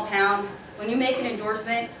pretty small town. When you make an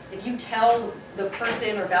endorsement, if you tell the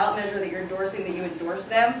person or ballot measure that you're endorsing that you endorse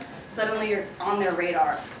them, suddenly you're on their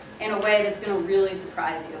radar in a way that's going to really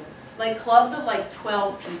surprise you. Like, clubs of like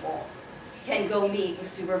 12 people can go meet with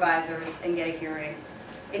supervisors and get a hearing.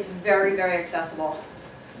 It's very, very accessible.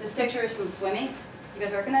 This picture is from swimming. Do you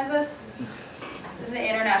guys recognize this? This is an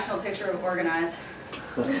international picture of Organize.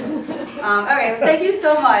 Okay, well, thank you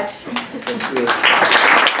so much. Thank you.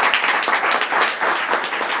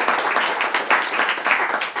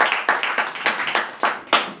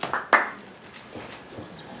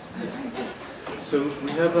 So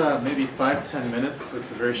we have maybe 5-10 minutes, so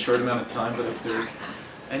it's a very short amount of time, but if there's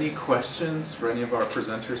any questions for any of our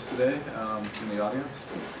presenters today from the audience,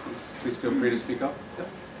 please feel free to speak up. Yep.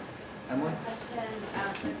 Emily? Question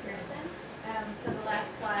for Kirsten. So the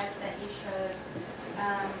last slide that you showed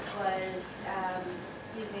was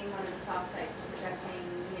using one of the soft sites and projecting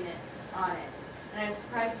units on it. And I was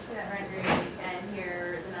surprised to see that rendering and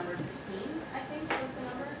hear the number 15, I think was the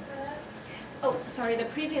number for that. Oh, sorry, the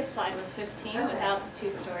previous slide was 15 Okay. without the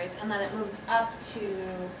 2 stories, and then it moves up to,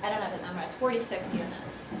 I don't have it memorized, 46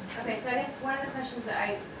 units. Okay, so I guess one of the questions that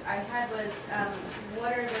I had was,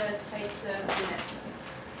 what are the types of units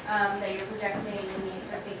that you're projecting when you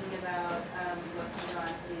start thinking about what comes on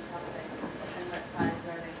to these soft sites, and what sizes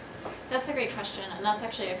are they? That's a great question, and that's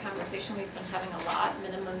actually a conversation we've been having a lot,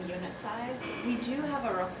 minimum unit size. We do have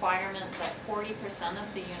a requirement that 40%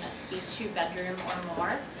 of the units be 2-bedroom or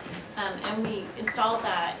more, and we installed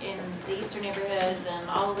that in the eastern neighborhoods and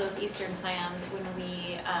all of those eastern plans when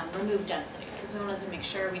we removed density, because we wanted to make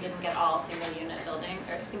sure we didn't get all single-unit building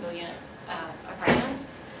or single-unit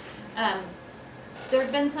apartments. There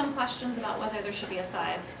have been some questions about whether there should be a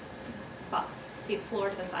size floor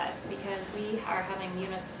to the size, because we are having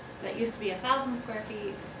units that used to be 1,000 square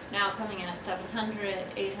feet now coming in at 700,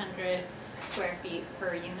 800 square feet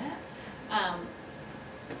per unit.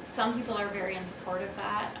 Some people are very in support of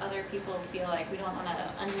that. Other people feel like we don't want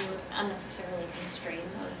to unnecessarily constrain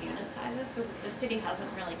those unit sizes. So the city hasn't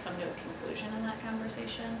really come to a conclusion in that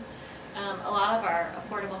conversation. A lot of our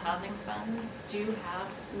affordable housing funds do have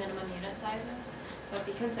minimum unit sizes, but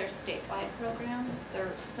because they're statewide programs,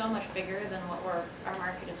 they're so much bigger than what our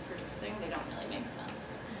market is producing, they don't really make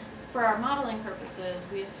sense. For our modeling purposes,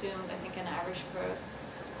 we assumed, I think, an average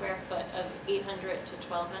gross square foot of 800 to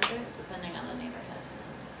 1,200, depending on the neighborhood.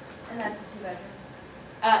 And that's a 2-bedroom?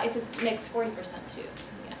 It's a mix 40% too,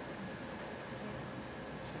 yeah.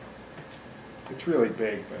 It's really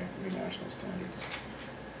big by international standards.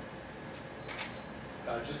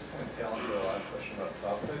 Just kind of tail onto the last question about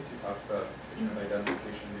soft sites, you talked about kind of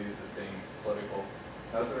identification of these as being political.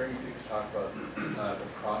 I was wondering if you could talk about the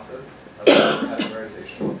process of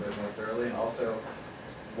categorization a little bit more thoroughly, and also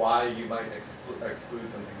why you might exclude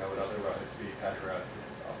something that would otherwise be categorized as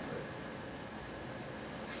a soft site.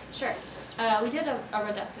 Sure. We did a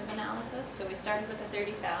reductive analysis, so we started with the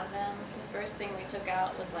 30,000. The first thing we took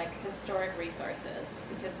out was like historic resources,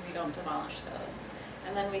 because we don't demolish those.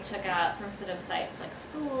 And then we took out sensitive sites like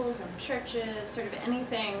schools and churches, sort of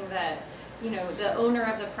anything that, you know, the owner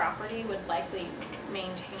of the property would likely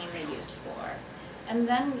maintain the use for. And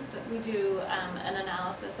then we do an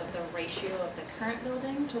analysis of the ratio of the current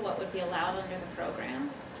building to what would be allowed under the program.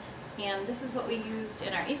 And this is what we used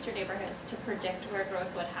in our eastern neighborhoods to predict where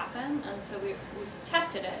growth would happen. And so we've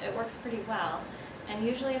tested it. It works pretty well. And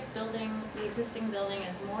usually if the existing building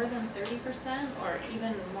is more than 30% or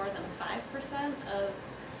even more than 5% of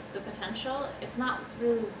the potential, it's not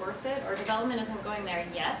really worth it, or development isn't going there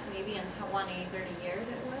yet. Maybe in 20, 30 years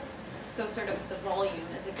it would. So sort of the volume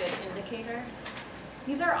is a good indicator.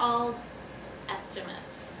 These are all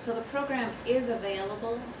estimates. So the program is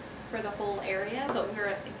available for the whole area, but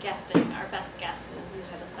we're guessing, our best guess is these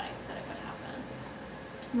are the sites that it would happen.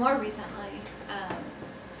 More recently,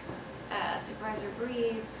 Supervisor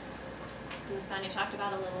Breed, who Sonia talked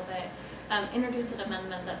about a little bit, introduced an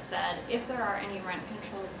amendment that said if there are any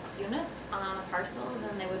rent-controlled units on a parcel,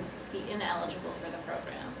 then they would be ineligible for the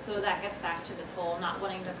program. So that gets back to this whole not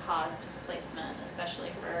wanting to cause displacement, especially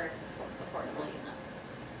for affordable units.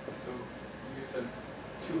 So you said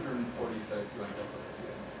 240 sites you end up with.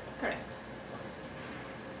 Correct.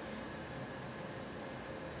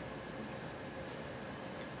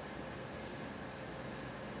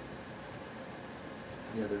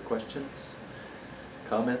 Any other questions?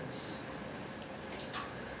 Comments?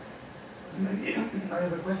 Maybe I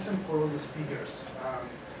have a question for all the speakers.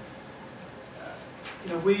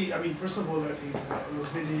 in a way, I mean, first of all, I think it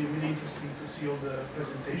was really, really interesting to see all the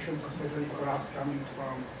presentations, especially for us coming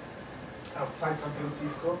from outside San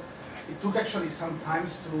Francisco. It took actually some time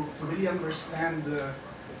to really understand the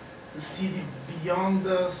city beyond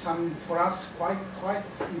some, for us, quite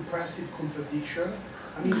impressive contradiction.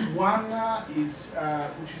 I mean, one is,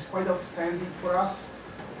 which is quite outstanding for us,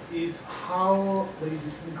 is how there is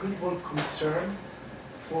this incredible concern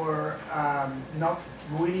for not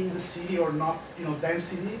ruining the city or not,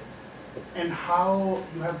 density, and how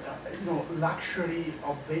you have, luxury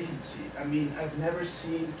of vacancy. I mean, I've never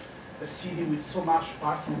seen a city with so much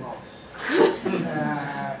parking lots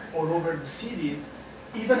all over the city.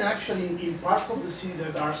 Even actually in parts of the city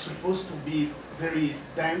that are supposed to be very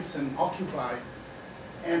dense and occupied.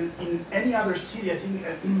 And in any other city, I think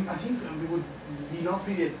we would be not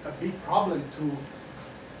really a big problem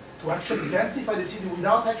to actually densify the city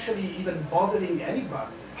without actually even bothering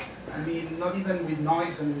anybody. I mean, not even with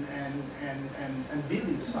noise and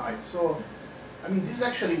building sites. So, I mean, this is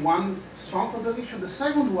actually one strong contradiction. The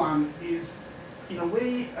second one is, in a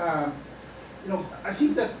way, I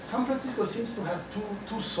think that San Francisco seems to have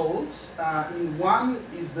two souls. One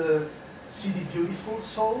is the city beautiful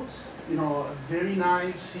souls, a very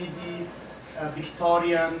nice city,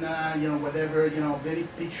 Victorian, whatever, very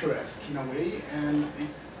picturesque in a way. And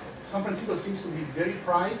San Francisco seems to be very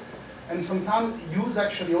pride, and sometimes use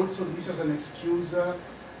actually also this as an excuse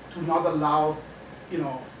to not allow,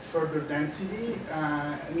 further density.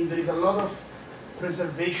 I mean, there is a lot of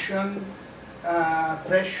preservation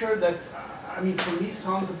pressure that's, I mean, for me,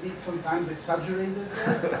 sounds a bit sometimes exaggerated,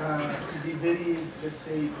 to be very, let's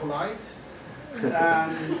say, polite.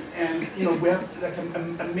 And we have like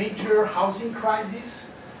a major housing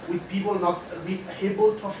crisis with people not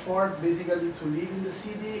able to afford basically to live in the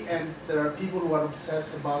city, and there are people who are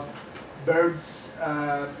obsessed about birds,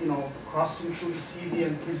 crossing through the city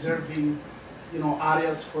and preserving,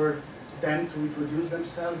 areas for them to reproduce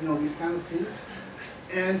themselves, these kind of things.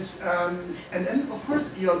 And then, of course,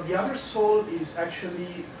 the other soul is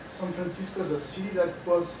actually San Francisco as a city that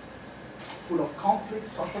was full of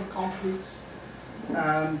conflicts, social conflicts,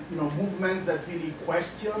 movements that really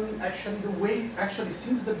question actually the way, actually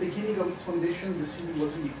since the beginning of its foundation, the city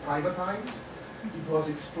was really privatized. It was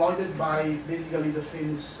exploited by basically the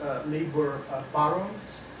famous labor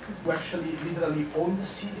barons who actually literally owned the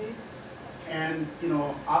city. And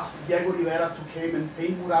asked Diego Rivera to come and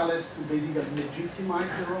paint murales to basically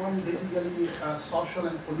legitimize their own basically social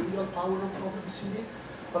and political power over the city,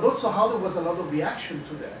 but also how there was a lot of reaction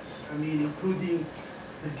to that. I mean, including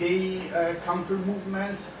the gay counter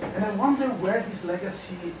movements, and I wonder where this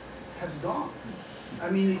legacy has gone. I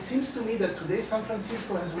mean, it seems to me that today San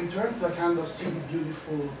Francisco has returned to a kind of city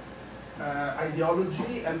beautiful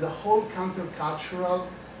ideology, and the whole countercultural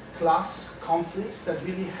class conflicts that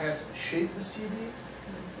really has shaped the city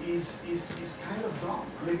is kind of gone.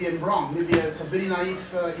 Maybe I'm wrong. Maybe it's a very naive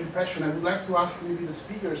impression. I would like to ask maybe the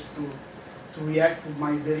speakers to react to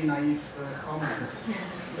my very naive comments.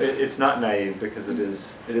 It's not naive because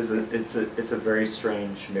it's a very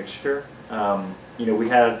strange mixture. We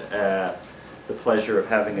had the pleasure of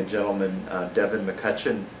having a gentleman, Devin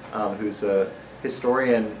McCutcheon, who's a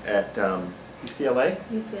historian at UCLA?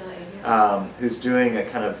 UCLA, yeah. Who's doing a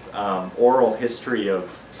kind of oral history of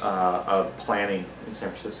planning in San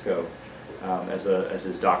Francisco as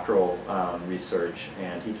his doctoral research,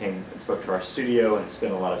 and he came and spoke to our studio and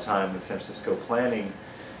spent a lot of time with San Francisco planning,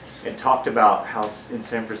 and talked about how in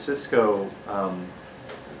San Francisco,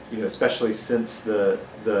 especially since the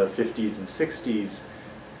 50s and 60s,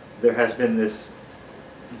 there has been this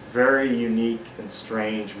very unique and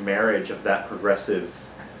strange marriage of that progressive,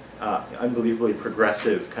 unbelievably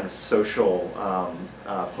progressive kind of social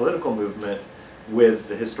political movement with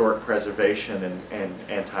the historic preservation and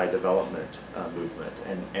anti-development movement,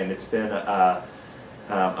 and it's been a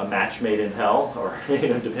match made in hell, or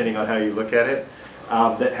depending on how you look at it,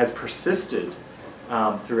 that has persisted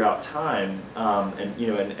throughout time,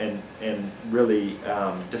 and really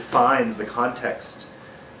defines the context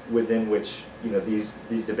within which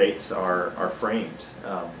these debates are framed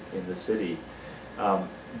in the city.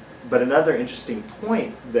 But another interesting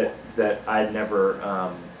point that I'd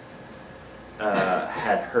never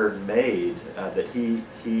had heard made that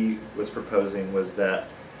he was proposing was that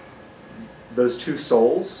those two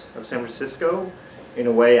souls of San Francisco, in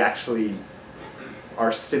a way, actually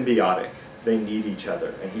are symbiotic. They need each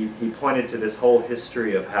other, and he pointed to this whole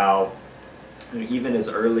history of how, even as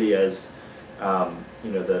early as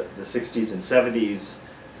the 60s and 70s,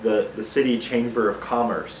 the city chamber of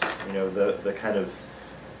commerce, the kind of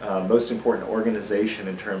most important organization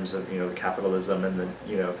in terms of capitalism and the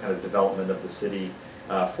kind of development of the city,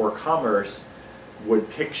 for commerce would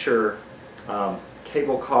picture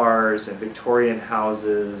cable cars and Victorian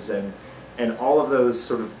houses and all of those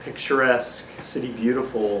sort of picturesque, city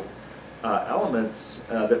beautiful elements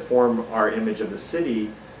that form our image of the city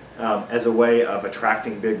as a way of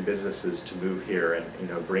attracting big businesses to move here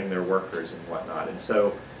and bring their workers and whatnot. And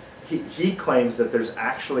so he claims that there's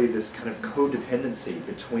actually this kind of codependency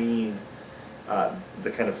between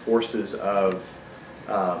the kind of forces of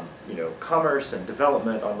commerce and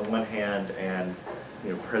development on the one hand, and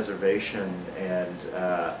preservation and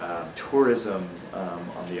tourism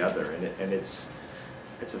on the other, and it's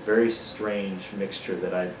a very strange mixture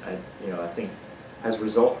that I think has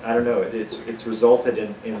it's resulted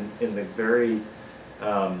in the very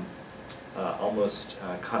almost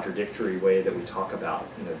contradictory way that we talk about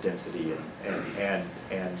density and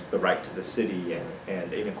the right to the city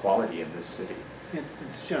and inequality in this city.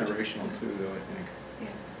 It's generational too, though, I think.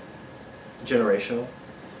 Generational?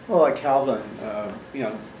 Well, like Calvin,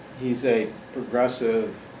 he's a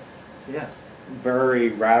progressive, very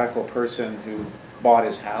radical person who bought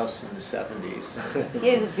his house in the 70s. He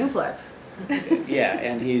has a duplex. Yeah,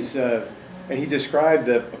 and he described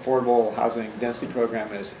the affordable housing density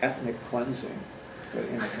program as ethnic cleansing, but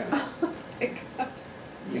in a kind of,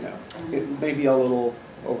 it may be a little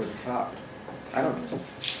over the top. I don't know.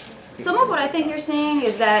 Some of what I think you're seeing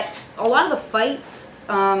is that a lot of the fights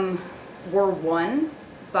were won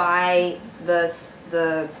by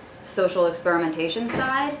the social experimentation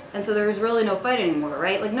side, and so there was really no fight anymore,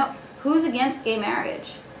 right? Like, no, who's against gay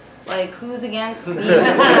marriage? Like, who's against the... I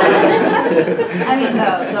mean,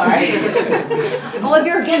 oh, sorry. Well, if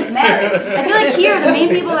you're against marriage, I feel like here the main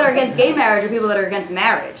people that are against gay marriage are people that are against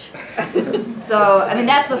marriage. So, I mean,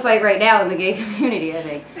 that's the fight right now in the gay community, I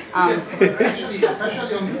think. Actually,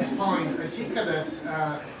 especially on this point, I think that's,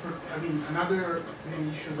 another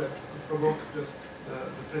main issue that provoked just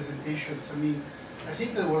the presentations. I mean, I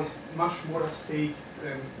think there was much more at stake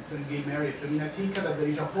than gay marriage. I mean, I think that there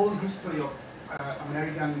is a whole history of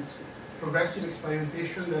American progressive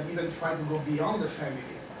experimentation that even tried to go beyond the family.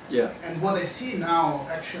 Yes. And what I see now,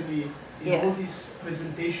 actually, in all these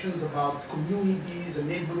presentations about communities and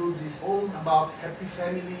neighborhoods, is all about happy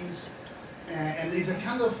families. And there's a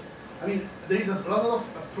kind of, there is a lot of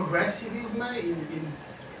progressivism in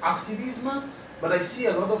activism, but I see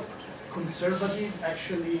a lot of conservative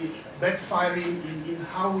actually backfiring in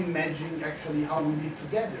how we imagine actually how we live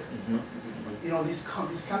together. Mm-hmm.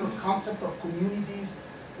 This kind of concept of communities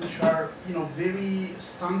which are very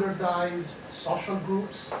standardized social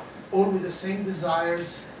groups, all with the same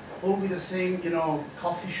desires, all with the same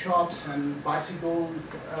coffee shops and bicycle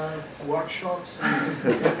workshops, and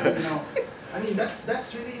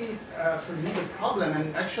that's really for me the problem.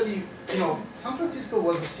 And actually San Francisco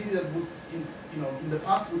was a city that would in the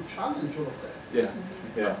past would challenge all of that. Yeah.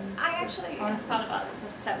 Yeah. I actually have thought about the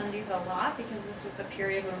 70s a lot because this was the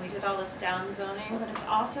period when we did all this downzoning, but it's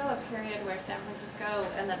also a period where San Francisco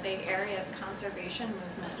and the Bay Area's conservation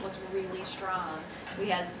movement was really strong. We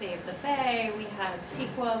had Save the Bay, we had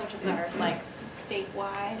CEQA, which is our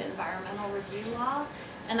statewide environmental review law,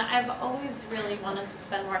 and I've always really wanted to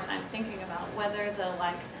spend more time thinking about whether the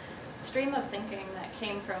stream of thinking that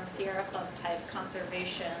came from Sierra Club type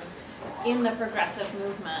conservation in the progressive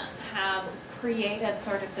movement have created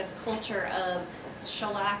sort of this culture of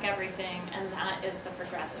shellac everything, and that is the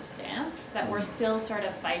progressive stance that we're still sort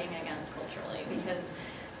of fighting against culturally, because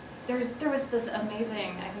there was this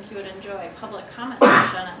amazing, I think you would enjoy, public comment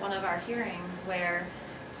session at one of our hearings where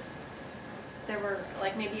there were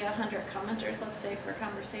maybe 100 commenters, let's say, for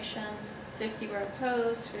conversation. 50 were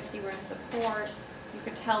opposed, 50 were in support. You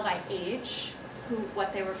could tell by age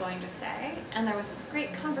what they were going to say, and there was this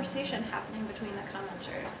great conversation happening between the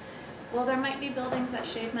commenters. Well, there might be buildings that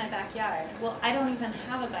shade my backyard. Well, I don't even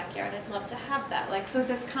have a backyard. I'd love to have that. So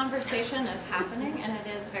this conversation is happening, and it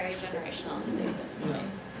is very generational, to David's point.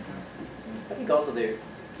 I think also San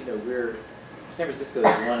Francisco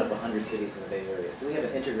is one of 100 cities in the Bay Area, so we have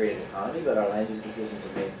an integrated economy, but our land use decisions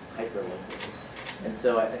are made hyper-local. And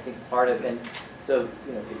so I think part of,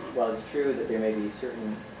 while it's true that there may be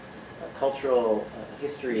certain cultural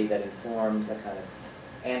history that informs a kind of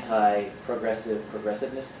progressivism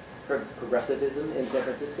in San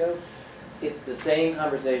Francisco, it's the same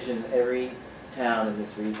conversation every town in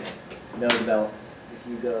this region. No development. If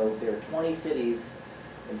you go, there are 20 cities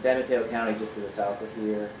in San Mateo County just to the south of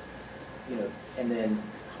here, and then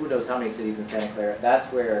who knows how many cities in Santa Clara. That's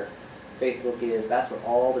where Facebook is. That's where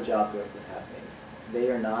all the job growth is happening. They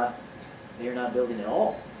are not building at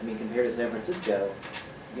all. Compared to San Francisco,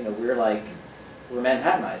 we're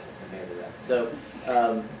Manhattanizing compared to that.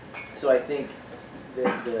 So I think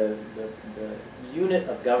the unit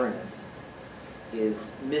of governance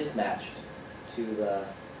is mismatched to the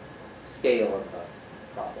scale of the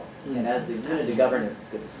problem. And as the unit of governance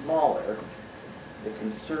gets smaller, the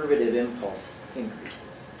conservative impulse increases.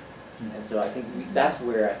 And so I think that's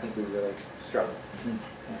where I think we really struggle. And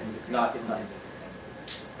it's not unique in San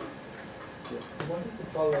Francisco. I wanted to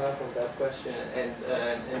follow up on that question, and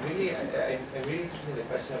really, I'm really interested in the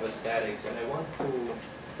question of aesthetics, and I want to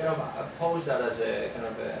kind of pose that as a kind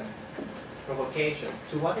of a provocation.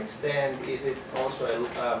 To what extent is it also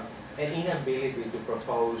an inability to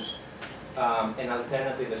propose an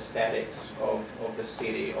alternative aesthetics of the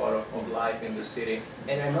city or of life in the city?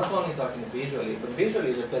 And I'm not only talking visually, but visually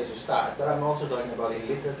is a place to start, but I'm also talking about in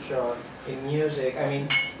literature, in music. I mean,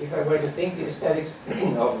 if I were to think the aesthetics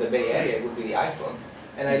of the Bay Area, it would be the iPhone.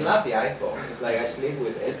 And I love the iPhone. It's like I sleep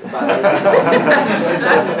with it, but there's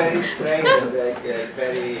something very strange, like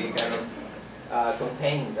very kind of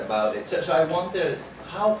contained about it. So I wonder,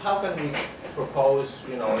 how can we propose,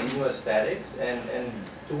 new aesthetics, and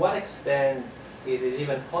to what extent it is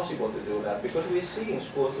even possible to do that? Because we see in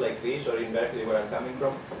schools like this, or in Berkeley, where I'm coming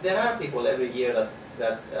from, there are people every year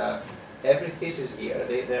that every thesis year,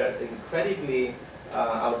 they're incredibly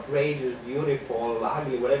outrageous, beautiful,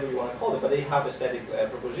 ugly, whatever you want to call it, but they have aesthetic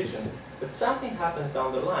propositions. But something happens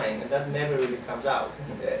down the line, and that never really comes out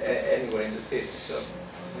anywhere in the city. So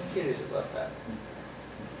I'm curious about that.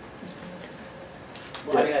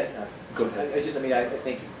 Well, I mean, go ahead. I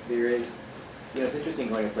think there is, it's interesting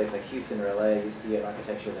going to a place like Houston or LA. You see an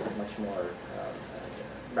architecture that's much more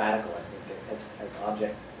radical, I think, as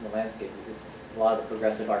objects in the landscape. Because a lot of the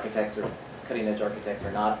progressive architects or cutting-edge architects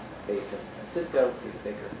are not based in San Francisco. Peter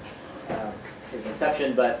Baker is an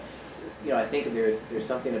exception, but I think there's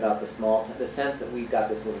something about the sense that we've got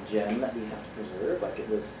this little gem that we have to preserve. Like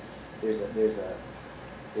there's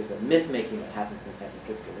a myth making that happens in San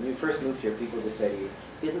Francisco. When you first moved here, people would say to you,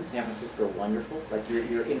 "Isn't San Francisco wonderful?" Like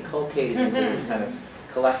you're inculcated into this kind of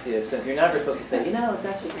collective sense. You're never supposed to say, it's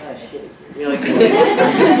actually kind of shitty here.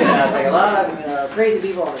 It's like a lot of crazy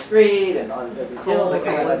people on the street and on these hills.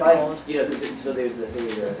 So there's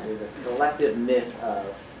a collective myth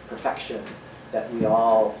of perfection that we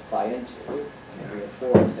all buy into and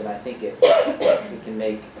reinforce, and I think it can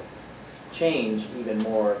make change even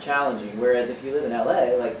more challenging. Whereas if you live in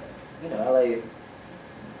LA, LA,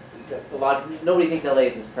 nobody thinks LA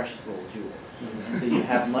is this precious little jewel. So you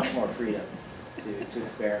have much more freedom to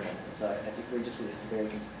experiment. So I think it's very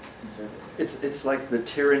conservative. It's like the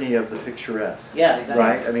tyranny of the picturesque. Yeah, exactly.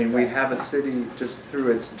 Right? I mean, we have a city just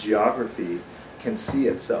through its geography can see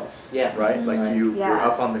itself. Yeah. Right? Like you're Yeah.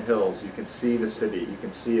 up on the hills, you can see the city, you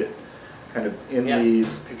can see it kind of in Yeah.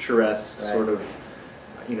 these picturesque Right. sort of,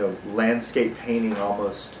 landscape painting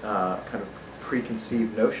almost kind of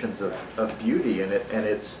preconceived notions of beauty, and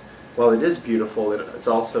it's, while it is beautiful, it's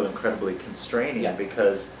also incredibly constraining. Yeah.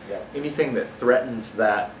 Because Yeah. anything that threatens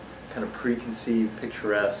that kind of preconceived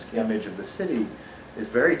picturesque Yeah. image of the city is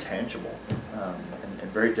very tangible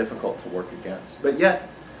and very difficult to work against. But yet,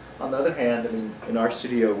 on the other hand, I mean, in our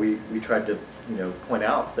studio, we tried to point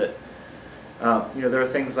out that there are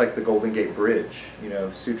things like the Golden Gate Bridge,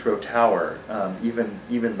 Sutro Tower,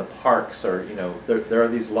 even the parks are, there are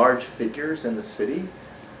these large figures in the city.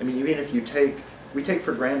 I mean, even if we take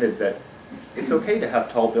for granted that it's okay to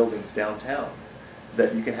have tall buildings downtown,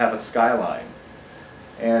 that you can have a skyline.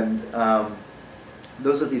 And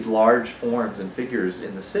those are these large forms and figures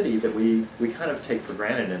in the city that we kind of take for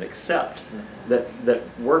granted and accept that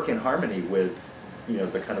work in harmony with,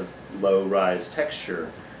 the kind of low-rise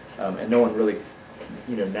texture. And no one really,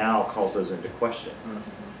 now calls those into question.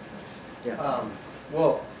 Yeah.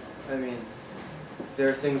 Well, I mean, there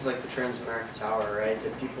are things like the Transamerica Tower, right,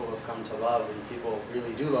 that people have come to love and people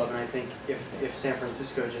really do love. And I think if San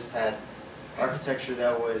Francisco just had architecture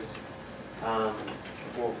that was,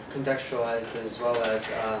 contextualized as well as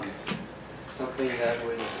something that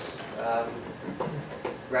was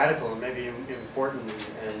radical and maybe important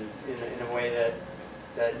and in a way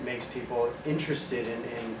that makes people interested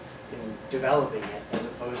in developing it, as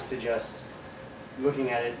opposed to just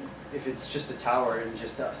looking at it. If it's just a tower and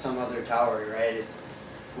just some other tower, right? It's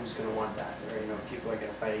who's going to want that, or people are going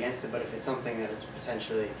to fight against it. But if it's something that is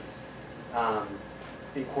potentially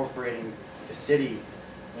incorporating the city,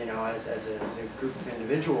 as a group of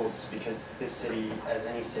individuals, because this city, as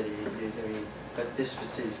any city, but this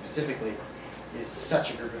city specifically, is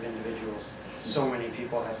such a group of individuals. So many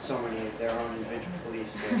people have so many of their own individual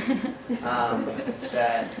beliefs,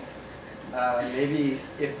 that maybe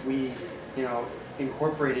if we,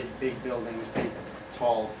 incorporated big buildings, big,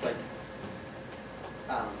 tall, like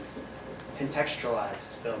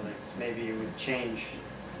contextualized buildings. Maybe it would change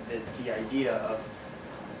the idea of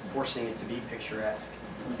forcing it to be picturesque,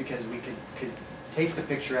 because we could take the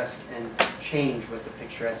picturesque and change what the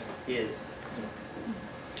picturesque is.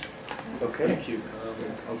 Okay. Thank you.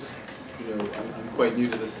 I'll just, I'm quite new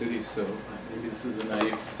to the city, so maybe this is a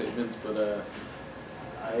naive statement, but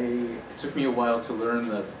it took me a while to learn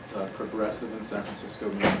that progressive in San Francisco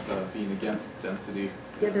means being against density.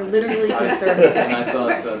 Yeah, they're literally conservative. And I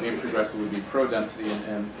thought being progressive would be pro-density,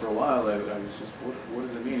 and for a while I was just, what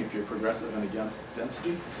does it mean if you're progressive and against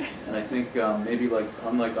density? And I think maybe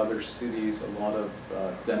unlike other cities, a lot of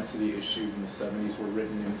density issues in the 70s were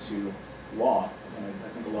written into law. And I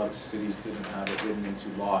think a lot of cities didn't have it written into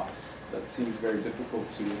law. That seems very difficult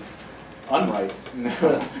to unwrite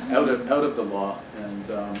out of the law,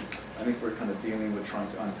 and I think we're kind of dealing with trying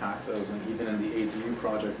to unpack those, and even in the ADU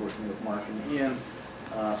project, working with Mark and Ian,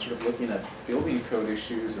 sort of looking at building code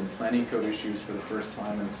issues and planning code issues for the first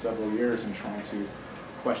time in several years, and trying to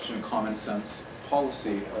question common sense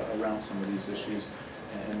policy around some of these issues,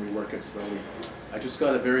 and we work it slowly. I just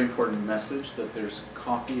got a very important message that there's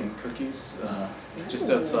coffee and cookies just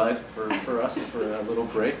outside for us for a little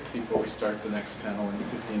break before we start the next panel in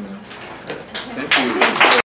 15 minutes. Thank you.